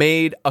have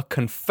made a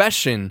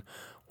confession,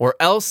 or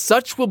else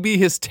such will be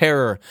his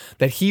terror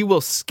that he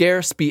will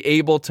scarce be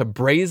able to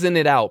brazen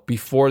it out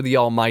before the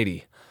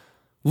Almighty.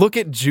 Look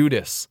at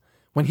Judas.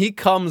 When he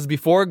comes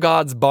before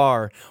God's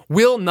bar,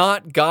 will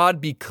not God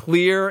be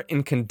clear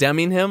in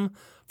condemning him?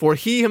 For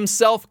he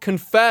himself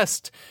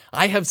confessed,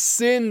 I have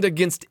sinned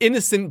against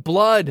innocent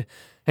blood.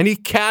 And he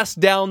cast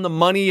down the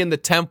money in the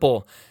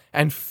temple.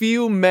 And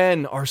few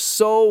men are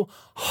so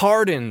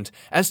hardened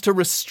as to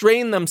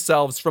restrain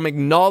themselves from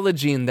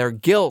acknowledging their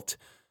guilt.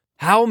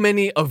 How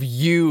many of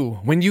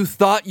you, when you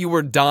thought you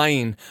were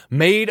dying,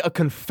 made a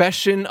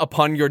confession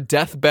upon your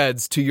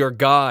deathbeds to your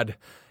God?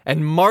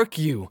 And mark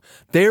you,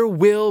 there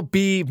will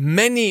be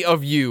many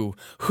of you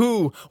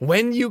who,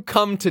 when you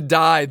come to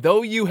die,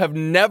 though you have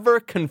never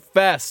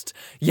confessed,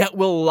 yet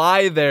will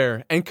lie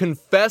there and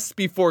confess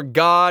before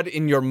God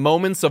in your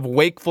moments of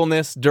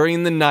wakefulness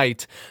during the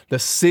night the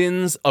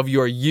sins of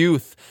your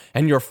youth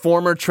and your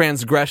former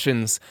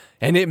transgressions.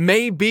 And it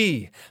may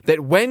be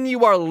that when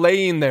you are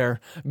laying there,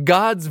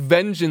 God's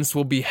vengeance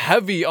will be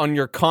heavy on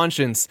your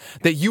conscience,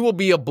 that you will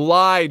be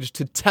obliged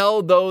to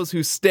tell those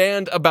who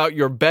stand about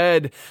your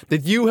bed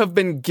that you have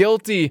been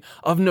guilty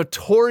of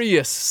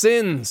notorious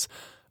sins.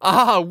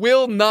 Ah,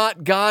 will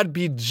not God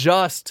be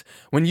just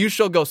when you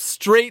shall go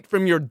straight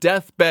from your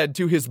deathbed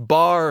to his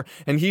bar,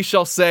 and he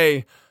shall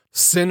say,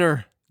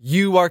 Sinner,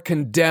 you are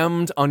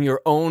condemned on your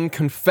own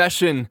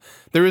confession.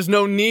 There is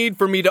no need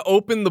for me to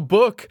open the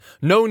book,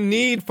 no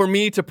need for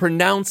me to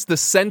pronounce the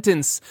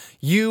sentence.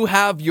 You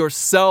have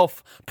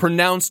yourself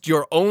pronounced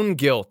your own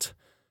guilt.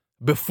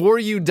 Before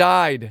you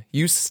died,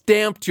 you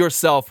stamped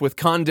yourself with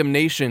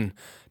condemnation.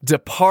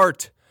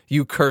 Depart,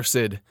 you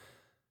cursed.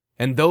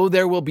 And though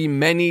there will be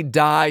many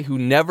die who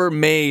never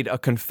made a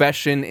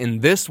confession in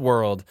this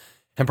world,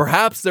 and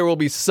perhaps there will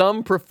be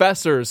some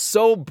professors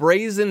so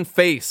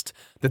brazen-faced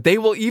that they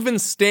will even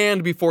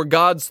stand before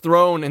God's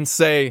throne and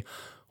say,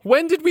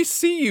 When did we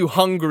see you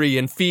hungry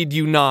and feed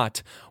you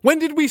not? When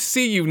did we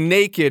see you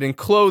naked and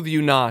clothe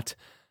you not?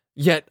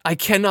 Yet I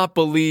cannot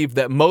believe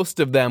that most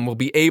of them will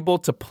be able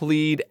to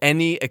plead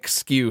any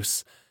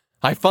excuse.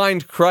 I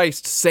find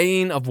Christ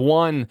saying of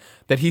one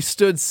that he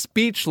stood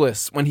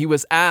speechless when he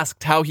was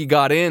asked how he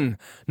got in,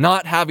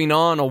 not having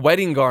on a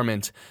wedding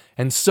garment.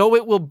 And so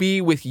it will be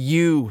with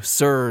you,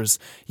 sirs.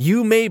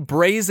 You may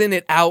brazen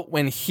it out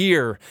when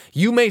here.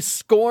 You may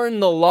scorn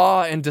the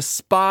law and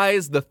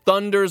despise the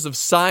thunders of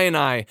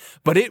Sinai,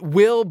 but it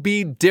will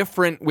be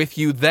different with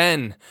you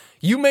then.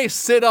 You may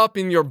sit up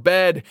in your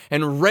bed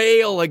and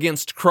rail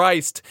against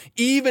Christ,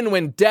 even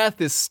when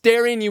death is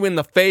staring you in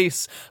the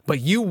face, but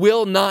you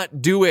will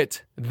not do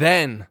it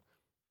then.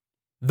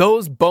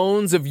 Those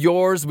bones of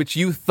yours which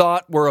you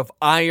thought were of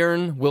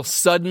iron will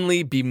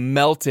suddenly be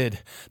melted.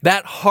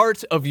 That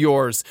heart of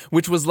yours,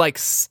 which was like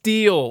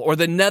steel or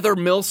the nether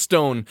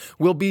millstone,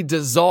 will be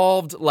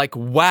dissolved like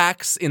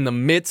wax in the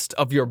midst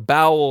of your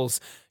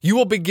bowels. You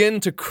will begin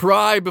to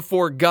cry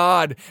before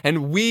God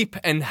and weep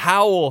and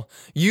howl.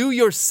 You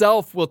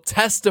yourself will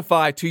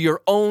testify to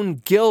your own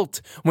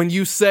guilt when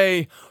you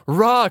say,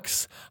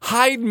 "Rocks,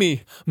 hide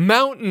me,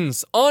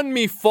 mountains, on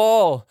me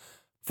fall."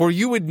 For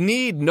you would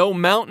need no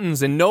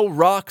mountains and no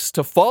rocks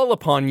to fall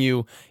upon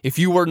you if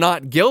you were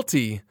not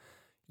guilty.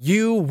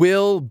 You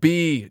will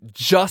be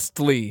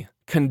justly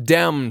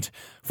condemned,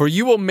 for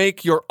you will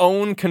make your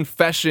own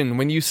confession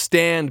when you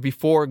stand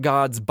before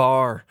God's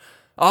bar.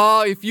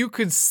 Ah, if you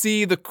could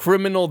see the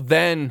criminal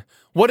then,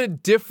 what a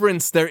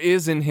difference there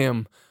is in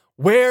him.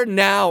 Where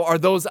now are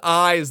those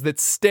eyes that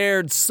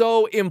stared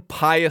so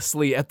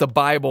impiously at the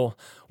Bible?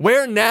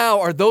 Where now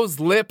are those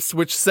lips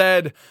which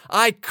said,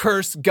 "I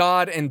curse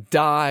God and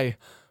die"?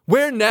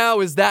 Where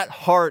now is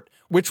that heart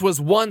which was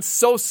once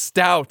so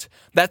stout,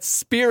 that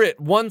spirit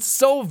once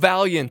so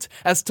valiant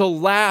as to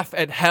laugh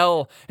at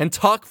hell and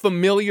talk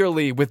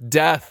familiarly with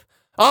death?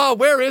 Ah,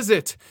 where is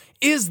it?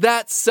 Is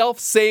that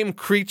self-same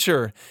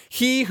creature,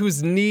 he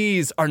whose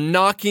knees are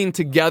knocking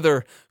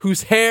together,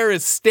 whose hair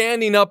is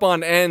standing up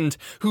on end,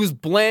 whose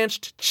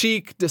blanched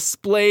cheek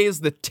displays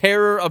the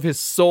terror of his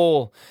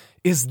soul?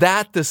 Is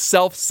that the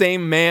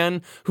self-same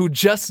man who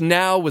just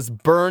now was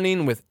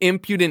burning with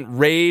impudent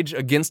rage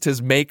against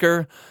his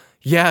maker?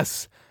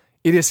 Yes,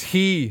 it is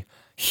he.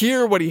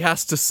 Hear what he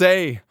has to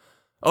say.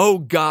 "Oh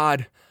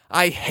God,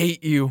 I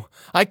hate you.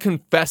 I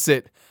confess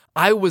it.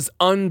 I was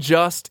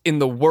unjust in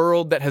the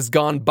world that has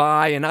gone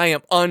by, and I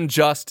am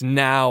unjust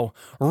now.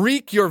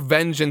 Wreak your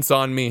vengeance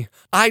on me.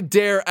 I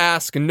dare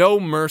ask no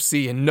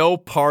mercy and no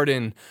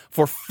pardon,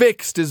 for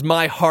fixed is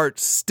my heart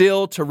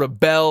still to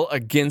rebel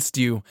against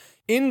you.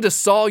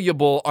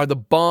 Indissoluble are the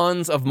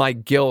bonds of my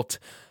guilt.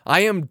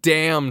 I am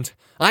damned,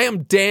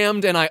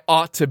 and I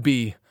ought to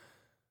be."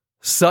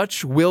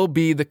 Such will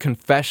be the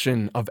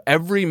confession of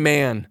every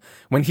man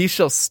when he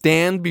shall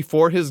stand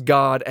before his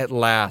God at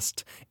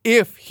last,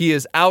 if he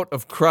is out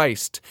of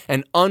Christ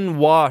and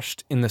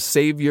unwashed in the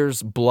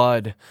Savior's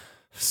blood.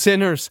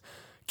 Sinners,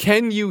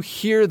 can you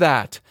hear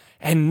that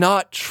and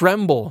not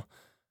tremble?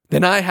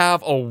 Then I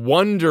have a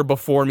wonder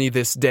before me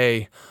this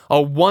day,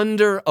 a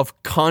wonder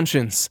of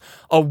conscience,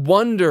 a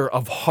wonder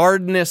of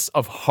hardness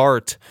of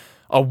heart,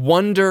 a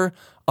wonder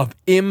of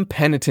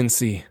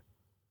impenitency.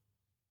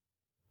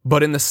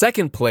 But in the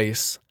second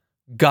place,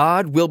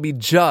 God will be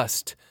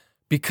just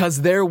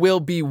because there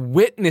will be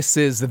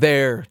witnesses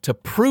there to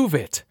prove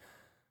it.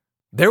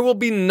 There will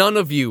be none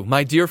of you,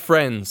 my dear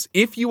friends,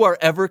 if you are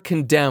ever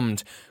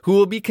condemned, who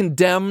will be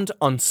condemned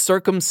on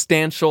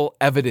circumstantial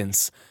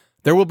evidence.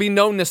 There will be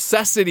no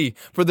necessity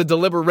for the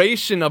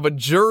deliberation of a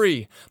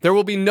jury. There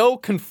will be no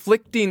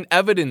conflicting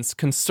evidence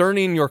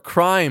concerning your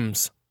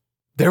crimes.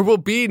 There will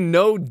be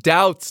no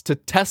doubts to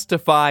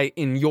testify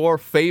in your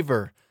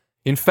favor.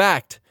 In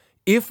fact,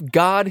 if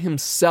God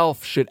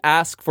himself should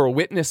ask for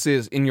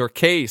witnesses in your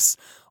case,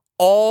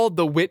 all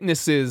the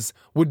witnesses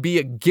would be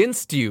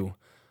against you.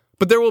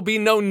 But there will be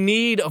no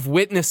need of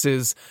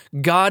witnesses.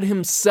 God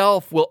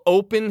himself will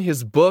open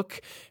his book,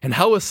 and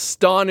how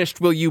astonished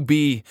will you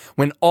be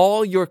when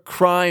all your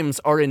crimes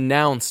are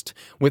announced,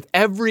 with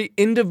every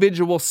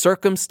individual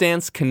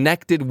circumstance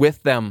connected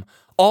with them,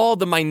 all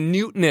the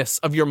minuteness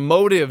of your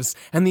motives,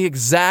 and the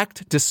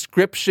exact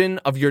description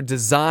of your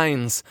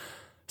designs.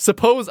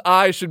 Suppose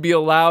I should be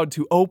allowed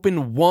to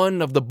open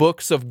one of the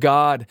books of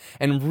God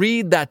and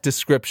read that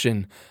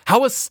description.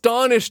 How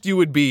astonished you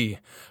would be!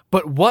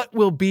 But what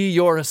will be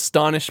your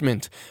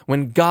astonishment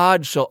when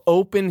God shall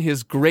open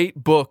his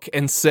great book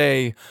and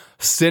say,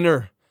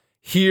 "Sinner,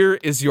 here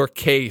is your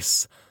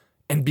case,"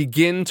 and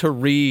begin to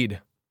read?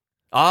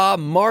 Ah,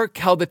 mark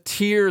how the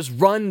tears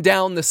run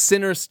down the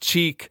sinner's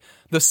cheek.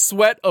 The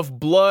sweat of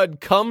blood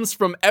comes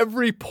from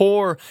every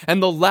pore, and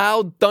the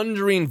loud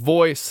thundering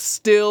voice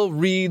still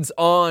reads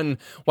on,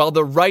 while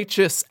the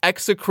righteous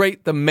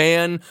execrate the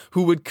man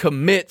who would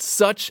commit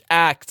such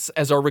acts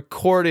as are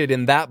recorded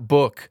in that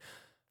book.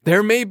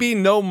 There may be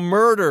no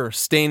murder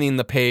staining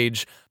the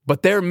page,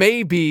 but there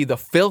may be the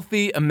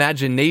filthy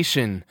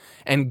imagination,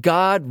 and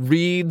God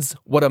reads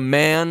what a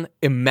man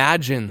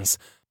imagines.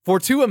 For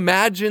to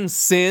imagine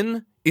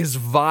sin is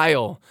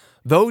vile,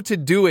 though to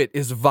do it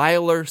is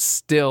viler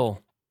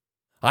still.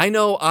 I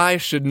know I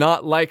should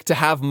not like to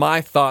have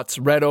my thoughts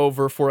read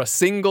over for a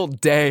single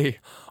day.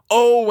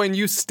 Oh, when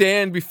you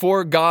stand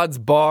before God's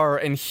bar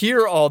and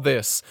hear all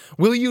this,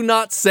 will you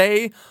not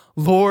say,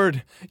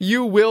 "Lord,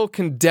 you will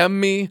condemn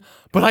me,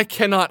 but I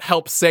cannot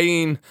help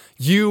saying,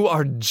 you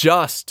are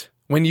just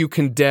when you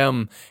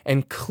condemn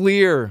and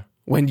clear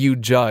when you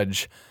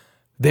judge."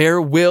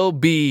 There will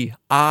be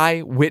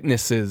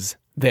eyewitnesses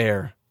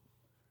there.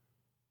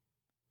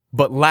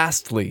 But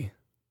lastly,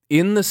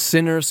 in the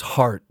sinner's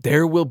heart,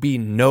 there will be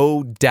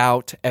no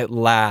doubt at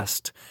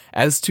last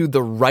as to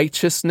the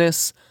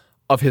righteousness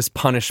of his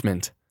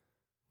punishment.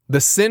 The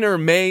sinner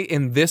may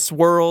in this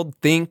world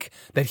think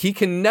that he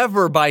can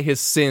never by his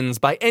sins,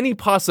 by any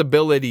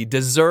possibility,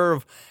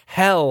 deserve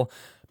hell,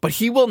 but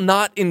he will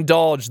not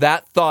indulge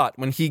that thought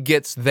when he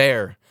gets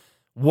there.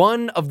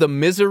 One of the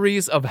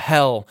miseries of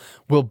hell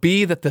will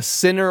be that the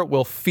sinner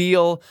will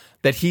feel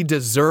that he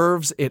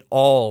deserves it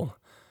all.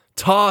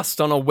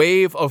 Tossed on a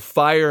wave of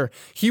fire,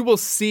 he will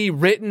see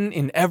written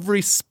in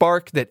every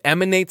spark that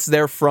emanates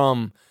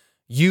therefrom,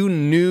 "You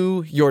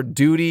knew your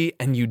duty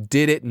and you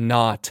did it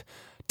not."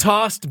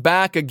 Tossed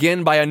back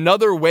again by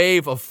another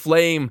wave of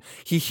flame,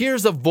 he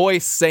hears a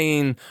voice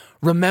saying,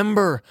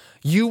 "Remember,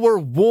 you were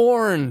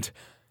warned."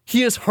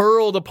 He is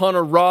hurled upon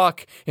a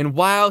rock, and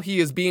while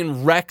he is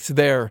being wrecked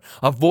there,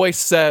 a voice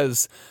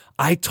says,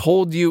 "I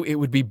told you it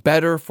would be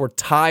better for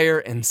Tyre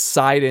and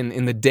Sidon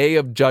in the day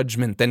of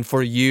judgment than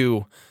for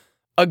you."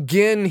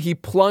 Again he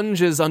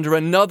plunges under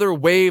another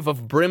wave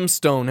of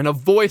brimstone, and a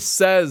voice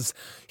says,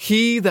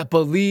 "He that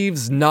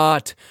believes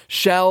not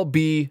shall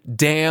be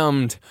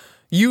damned."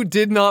 You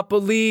did not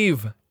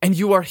believe, and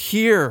you are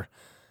here.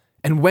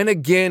 And when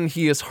again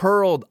he is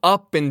hurled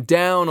up and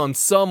down on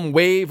some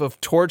wave of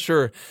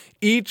torture,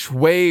 each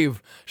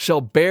wave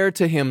shall bear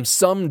to him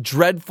some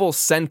dreadful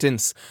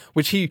sentence,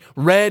 which he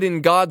read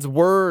in God's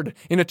word,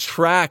 in a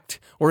tract,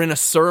 or in a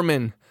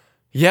sermon.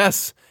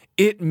 Yes,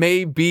 it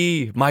may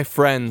be, my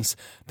friends,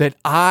 that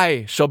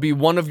I shall be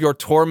one of your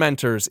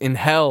tormentors in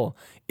hell,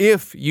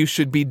 if you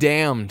should be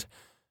damned.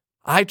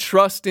 I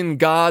trust in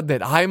God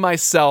that I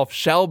myself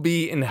shall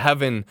be in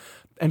heaven,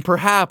 and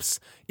perhaps,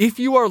 if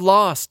you are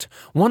lost,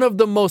 one of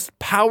the most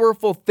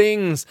powerful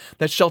things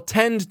that shall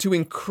tend to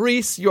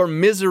increase your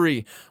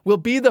misery will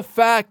be the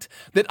fact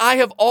that I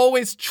have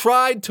always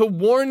tried to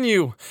warn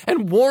you,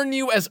 and warn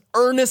you as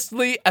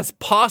earnestly as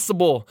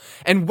possible.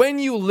 And when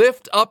you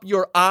lift up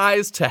your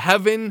eyes to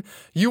heaven,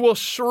 you will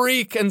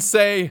shriek and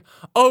say,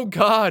 "Oh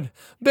God,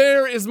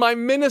 there is my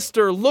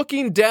minister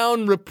looking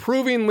down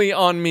reprovingly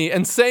on me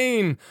and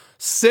saying,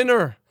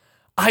 'Sinner,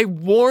 I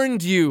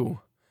warned you.'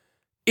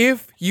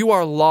 If you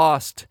are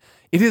lost,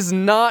 it is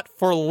not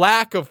for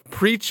lack of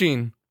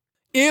preaching.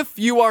 If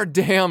you are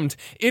damned,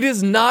 it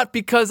is not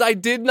because I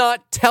did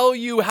not tell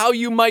you how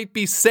you might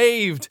be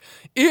saved.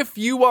 If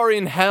you are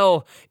in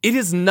hell, it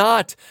is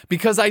not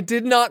because I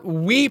did not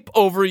weep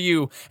over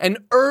you and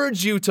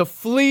urge you to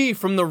flee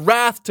from the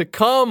wrath to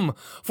come,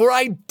 for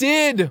I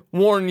did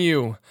warn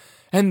you.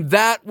 And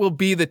that will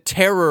be the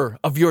terror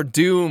of your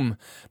doom,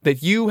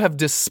 that you have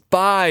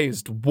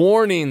despised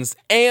warnings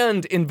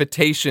and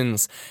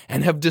invitations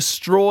and have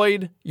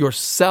destroyed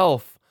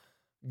yourself.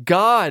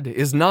 God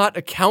is not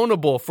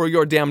accountable for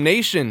your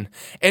damnation,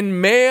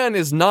 and man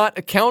is not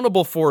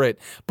accountable for it,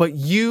 but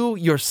you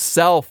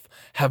yourself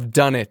have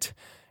done it.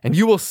 And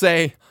you will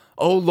say,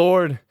 'O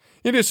Lord,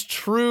 it is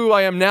true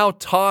I am now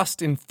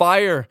tossed in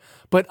fire,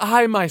 but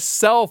I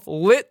myself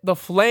lit the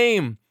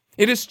flame.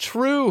 It is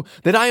true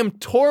that I am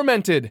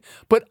tormented,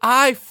 but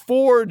I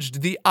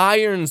forged the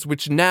irons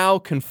which now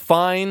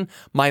confine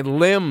my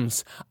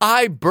limbs.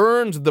 I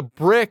burned the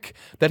brick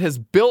that has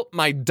built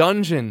my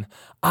dungeon.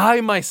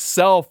 I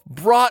myself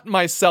brought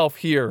myself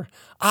here.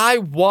 I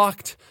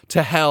walked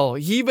to hell,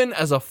 even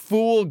as a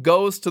fool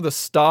goes to the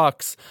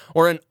stocks,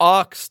 or an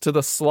ox to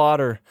the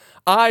slaughter.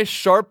 I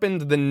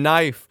sharpened the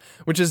knife,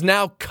 which is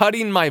now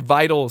cutting my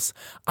vitals.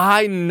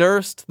 I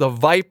nursed the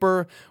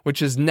viper,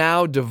 which is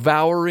now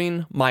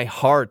devouring my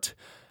heart.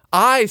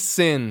 I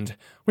sinned,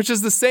 which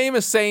is the same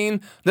as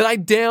saying that I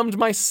damned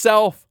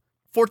myself.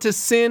 For to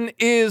sin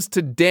is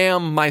to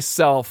damn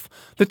myself.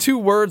 The two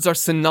words are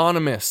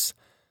synonymous.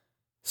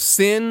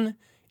 Sin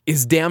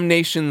is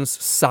damnation's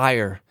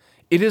sire.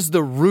 It is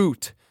the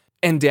root,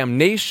 and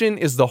damnation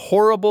is the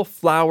horrible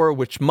flower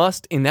which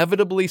must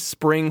inevitably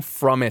spring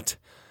from it.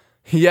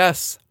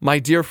 Yes, my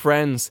dear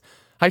friends,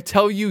 I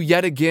tell you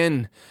yet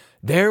again,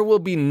 there will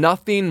be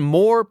nothing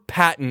more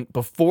patent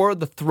before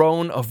the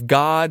throne of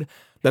God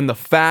than the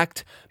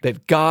fact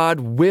that God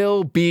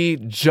will be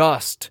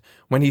just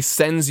when he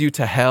sends you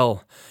to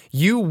hell.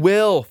 You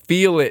will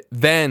feel it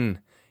then,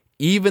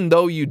 even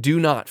though you do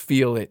not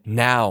feel it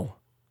now.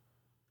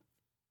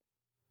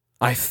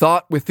 I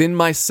thought within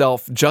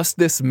myself just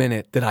this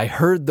minute that I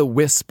heard the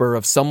whisper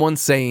of someone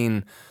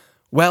saying,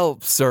 "Well,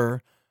 sir,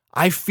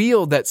 I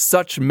feel that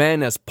such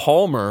men as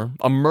Palmer,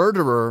 a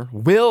murderer,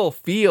 will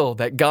feel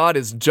that God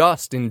is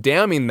just in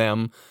damning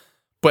them,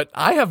 but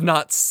I have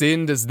not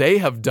sinned as they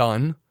have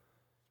done."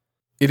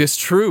 It is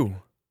true,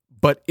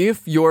 but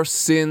if your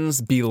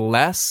sins be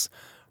less,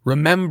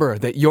 remember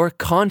that your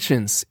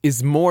conscience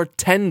is more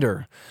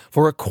tender,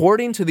 for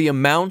according to the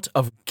amount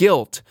of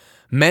guilt,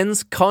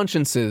 men's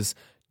consciences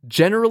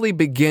generally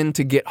begin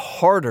to get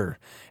harder,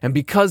 and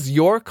because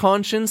your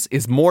conscience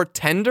is more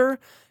tender,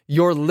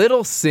 your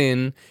little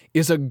sin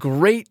is a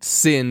great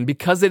sin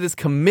because it is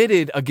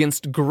committed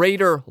against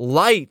greater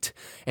light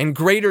and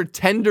greater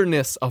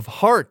tenderness of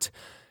heart.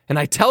 And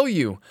I tell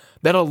you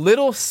that a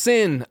little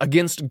sin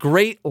against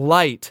great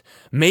light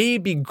may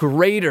be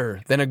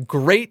greater than a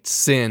great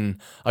sin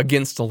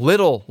against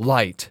little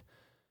light.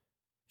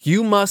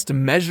 You must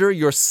measure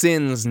your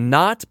sins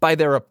not by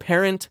their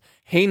apparent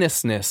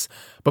heinousness,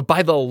 but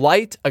by the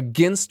light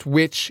against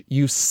which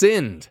you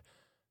sinned.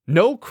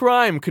 No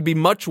crime could be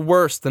much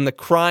worse than the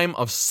crime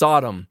of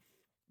Sodom.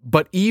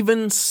 But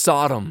even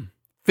Sodom,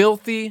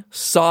 filthy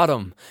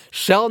Sodom,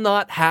 shall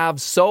not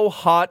have so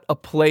hot a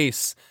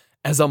place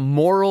as a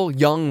moral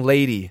young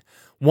lady,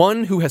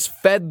 one who has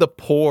fed the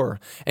poor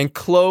and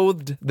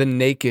clothed the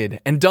naked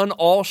and done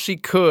all she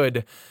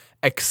could,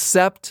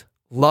 except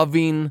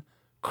loving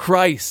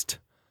Christ.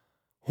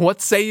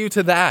 What say you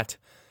to that?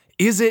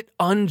 Is it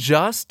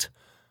unjust?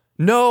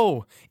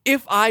 No,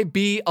 if I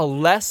be a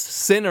less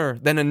sinner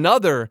than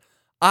another,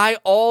 I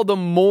all the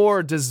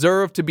more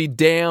deserve to be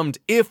damned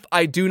if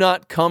I do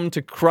not come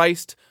to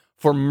Christ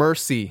for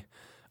mercy.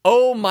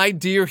 Oh, my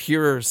dear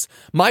hearers,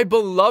 my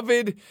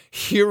beloved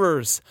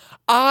hearers,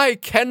 I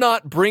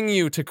cannot bring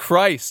you to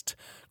Christ.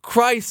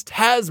 Christ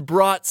has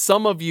brought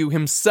some of you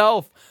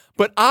himself,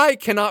 but I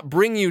cannot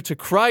bring you to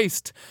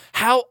Christ.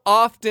 How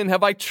often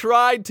have I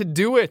tried to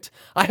do it?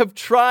 I have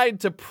tried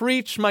to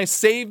preach my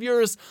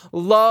Savior's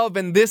love,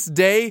 and this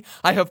day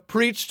I have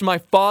preached my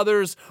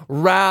Father's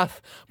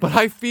wrath, but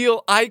I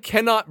feel I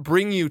cannot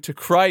bring you to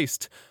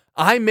Christ.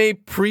 I may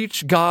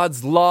preach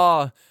God's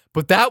law,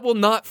 but that will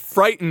not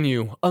frighten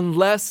you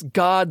unless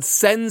God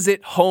sends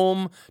it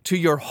home to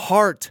your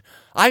heart.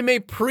 I may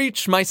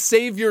preach my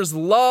Savior's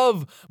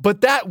love,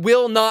 but that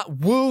will not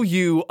woo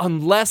you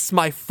unless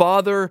my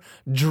Father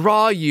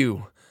draw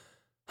you.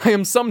 I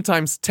am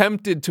sometimes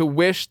tempted to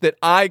wish that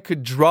I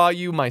could draw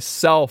you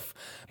myself,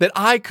 that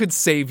I could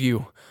save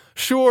you.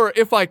 Sure,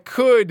 if I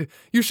could,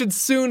 you should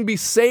soon be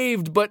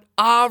saved, but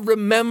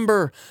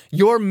remember,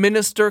 your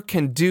minister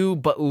can do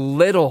but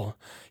little.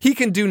 He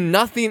can do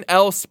nothing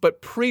else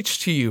but preach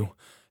to you.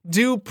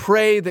 Do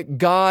pray that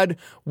God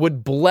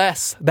would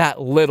bless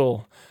that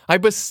little. I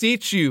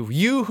beseech you,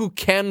 you who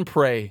can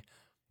pray.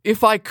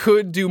 If I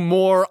could do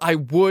more, I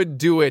would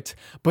do it,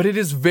 but it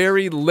is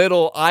very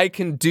little I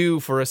can do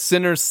for a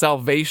sinner's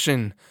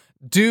salvation.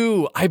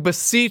 Do, I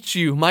beseech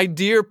you, my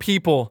dear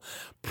people,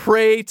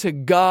 pray to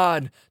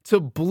God to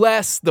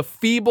bless the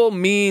feeble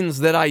means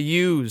that I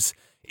use.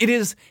 It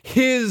is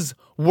His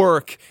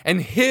work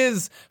and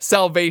His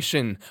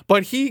salvation,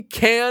 but He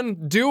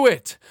can do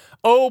it.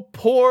 O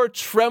poor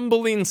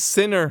trembling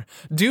sinner,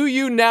 do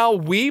you now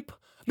weep?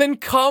 Then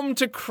come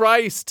to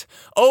Christ.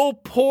 O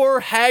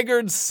poor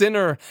haggard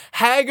sinner,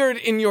 haggard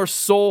in your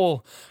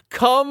soul,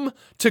 come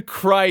to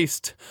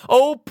Christ.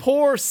 O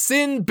poor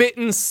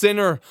sin-bitten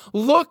sinner,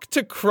 look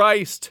to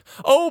Christ.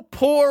 O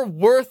poor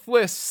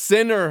worthless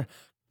sinner,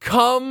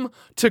 come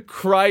to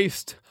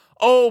Christ.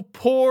 O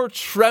poor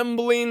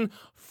trembling,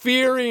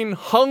 fearing,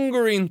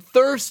 hungering,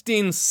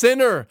 thirsting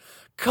sinner,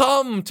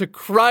 come to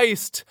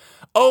Christ.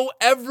 O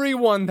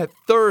everyone that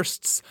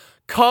thirsts,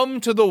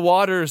 come to the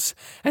waters,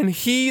 and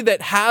he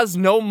that has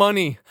no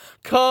money,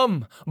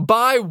 come,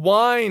 buy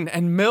wine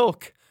and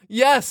milk.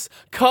 Yes,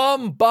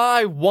 come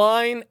buy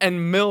wine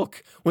and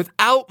milk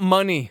without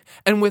money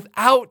and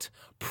without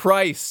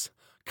price.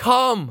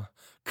 Come,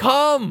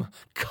 come,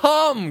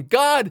 come.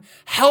 God,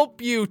 help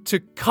you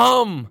to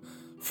come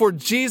for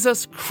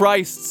Jesus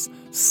Christ's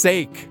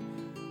sake.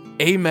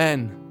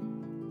 Amen.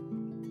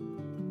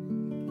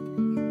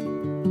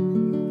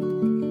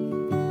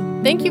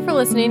 Thank you for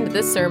listening to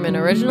this sermon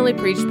originally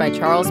preached by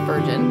Charles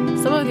Spurgeon.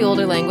 Some of the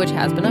older language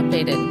has been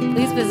updated.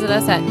 Please visit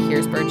us at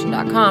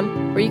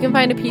hearspurgeon.com, where you can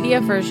find a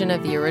PDF version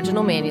of the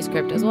original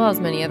manuscript as well as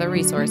many other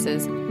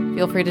resources.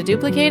 Feel free to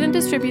duplicate and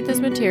distribute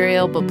this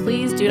material, but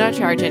please do not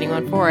charge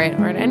anyone for it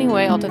or in any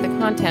way alter the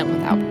content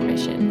without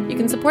permission. You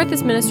can support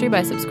this ministry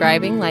by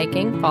subscribing,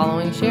 liking,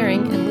 following,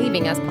 sharing, and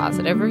leaving us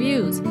positive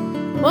reviews.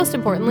 Most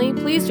importantly,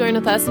 please join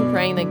with us in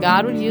praying that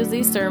God would use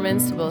these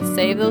sermons to both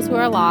save those who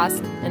are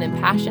lost and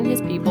impassion His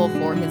people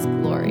for His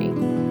glory.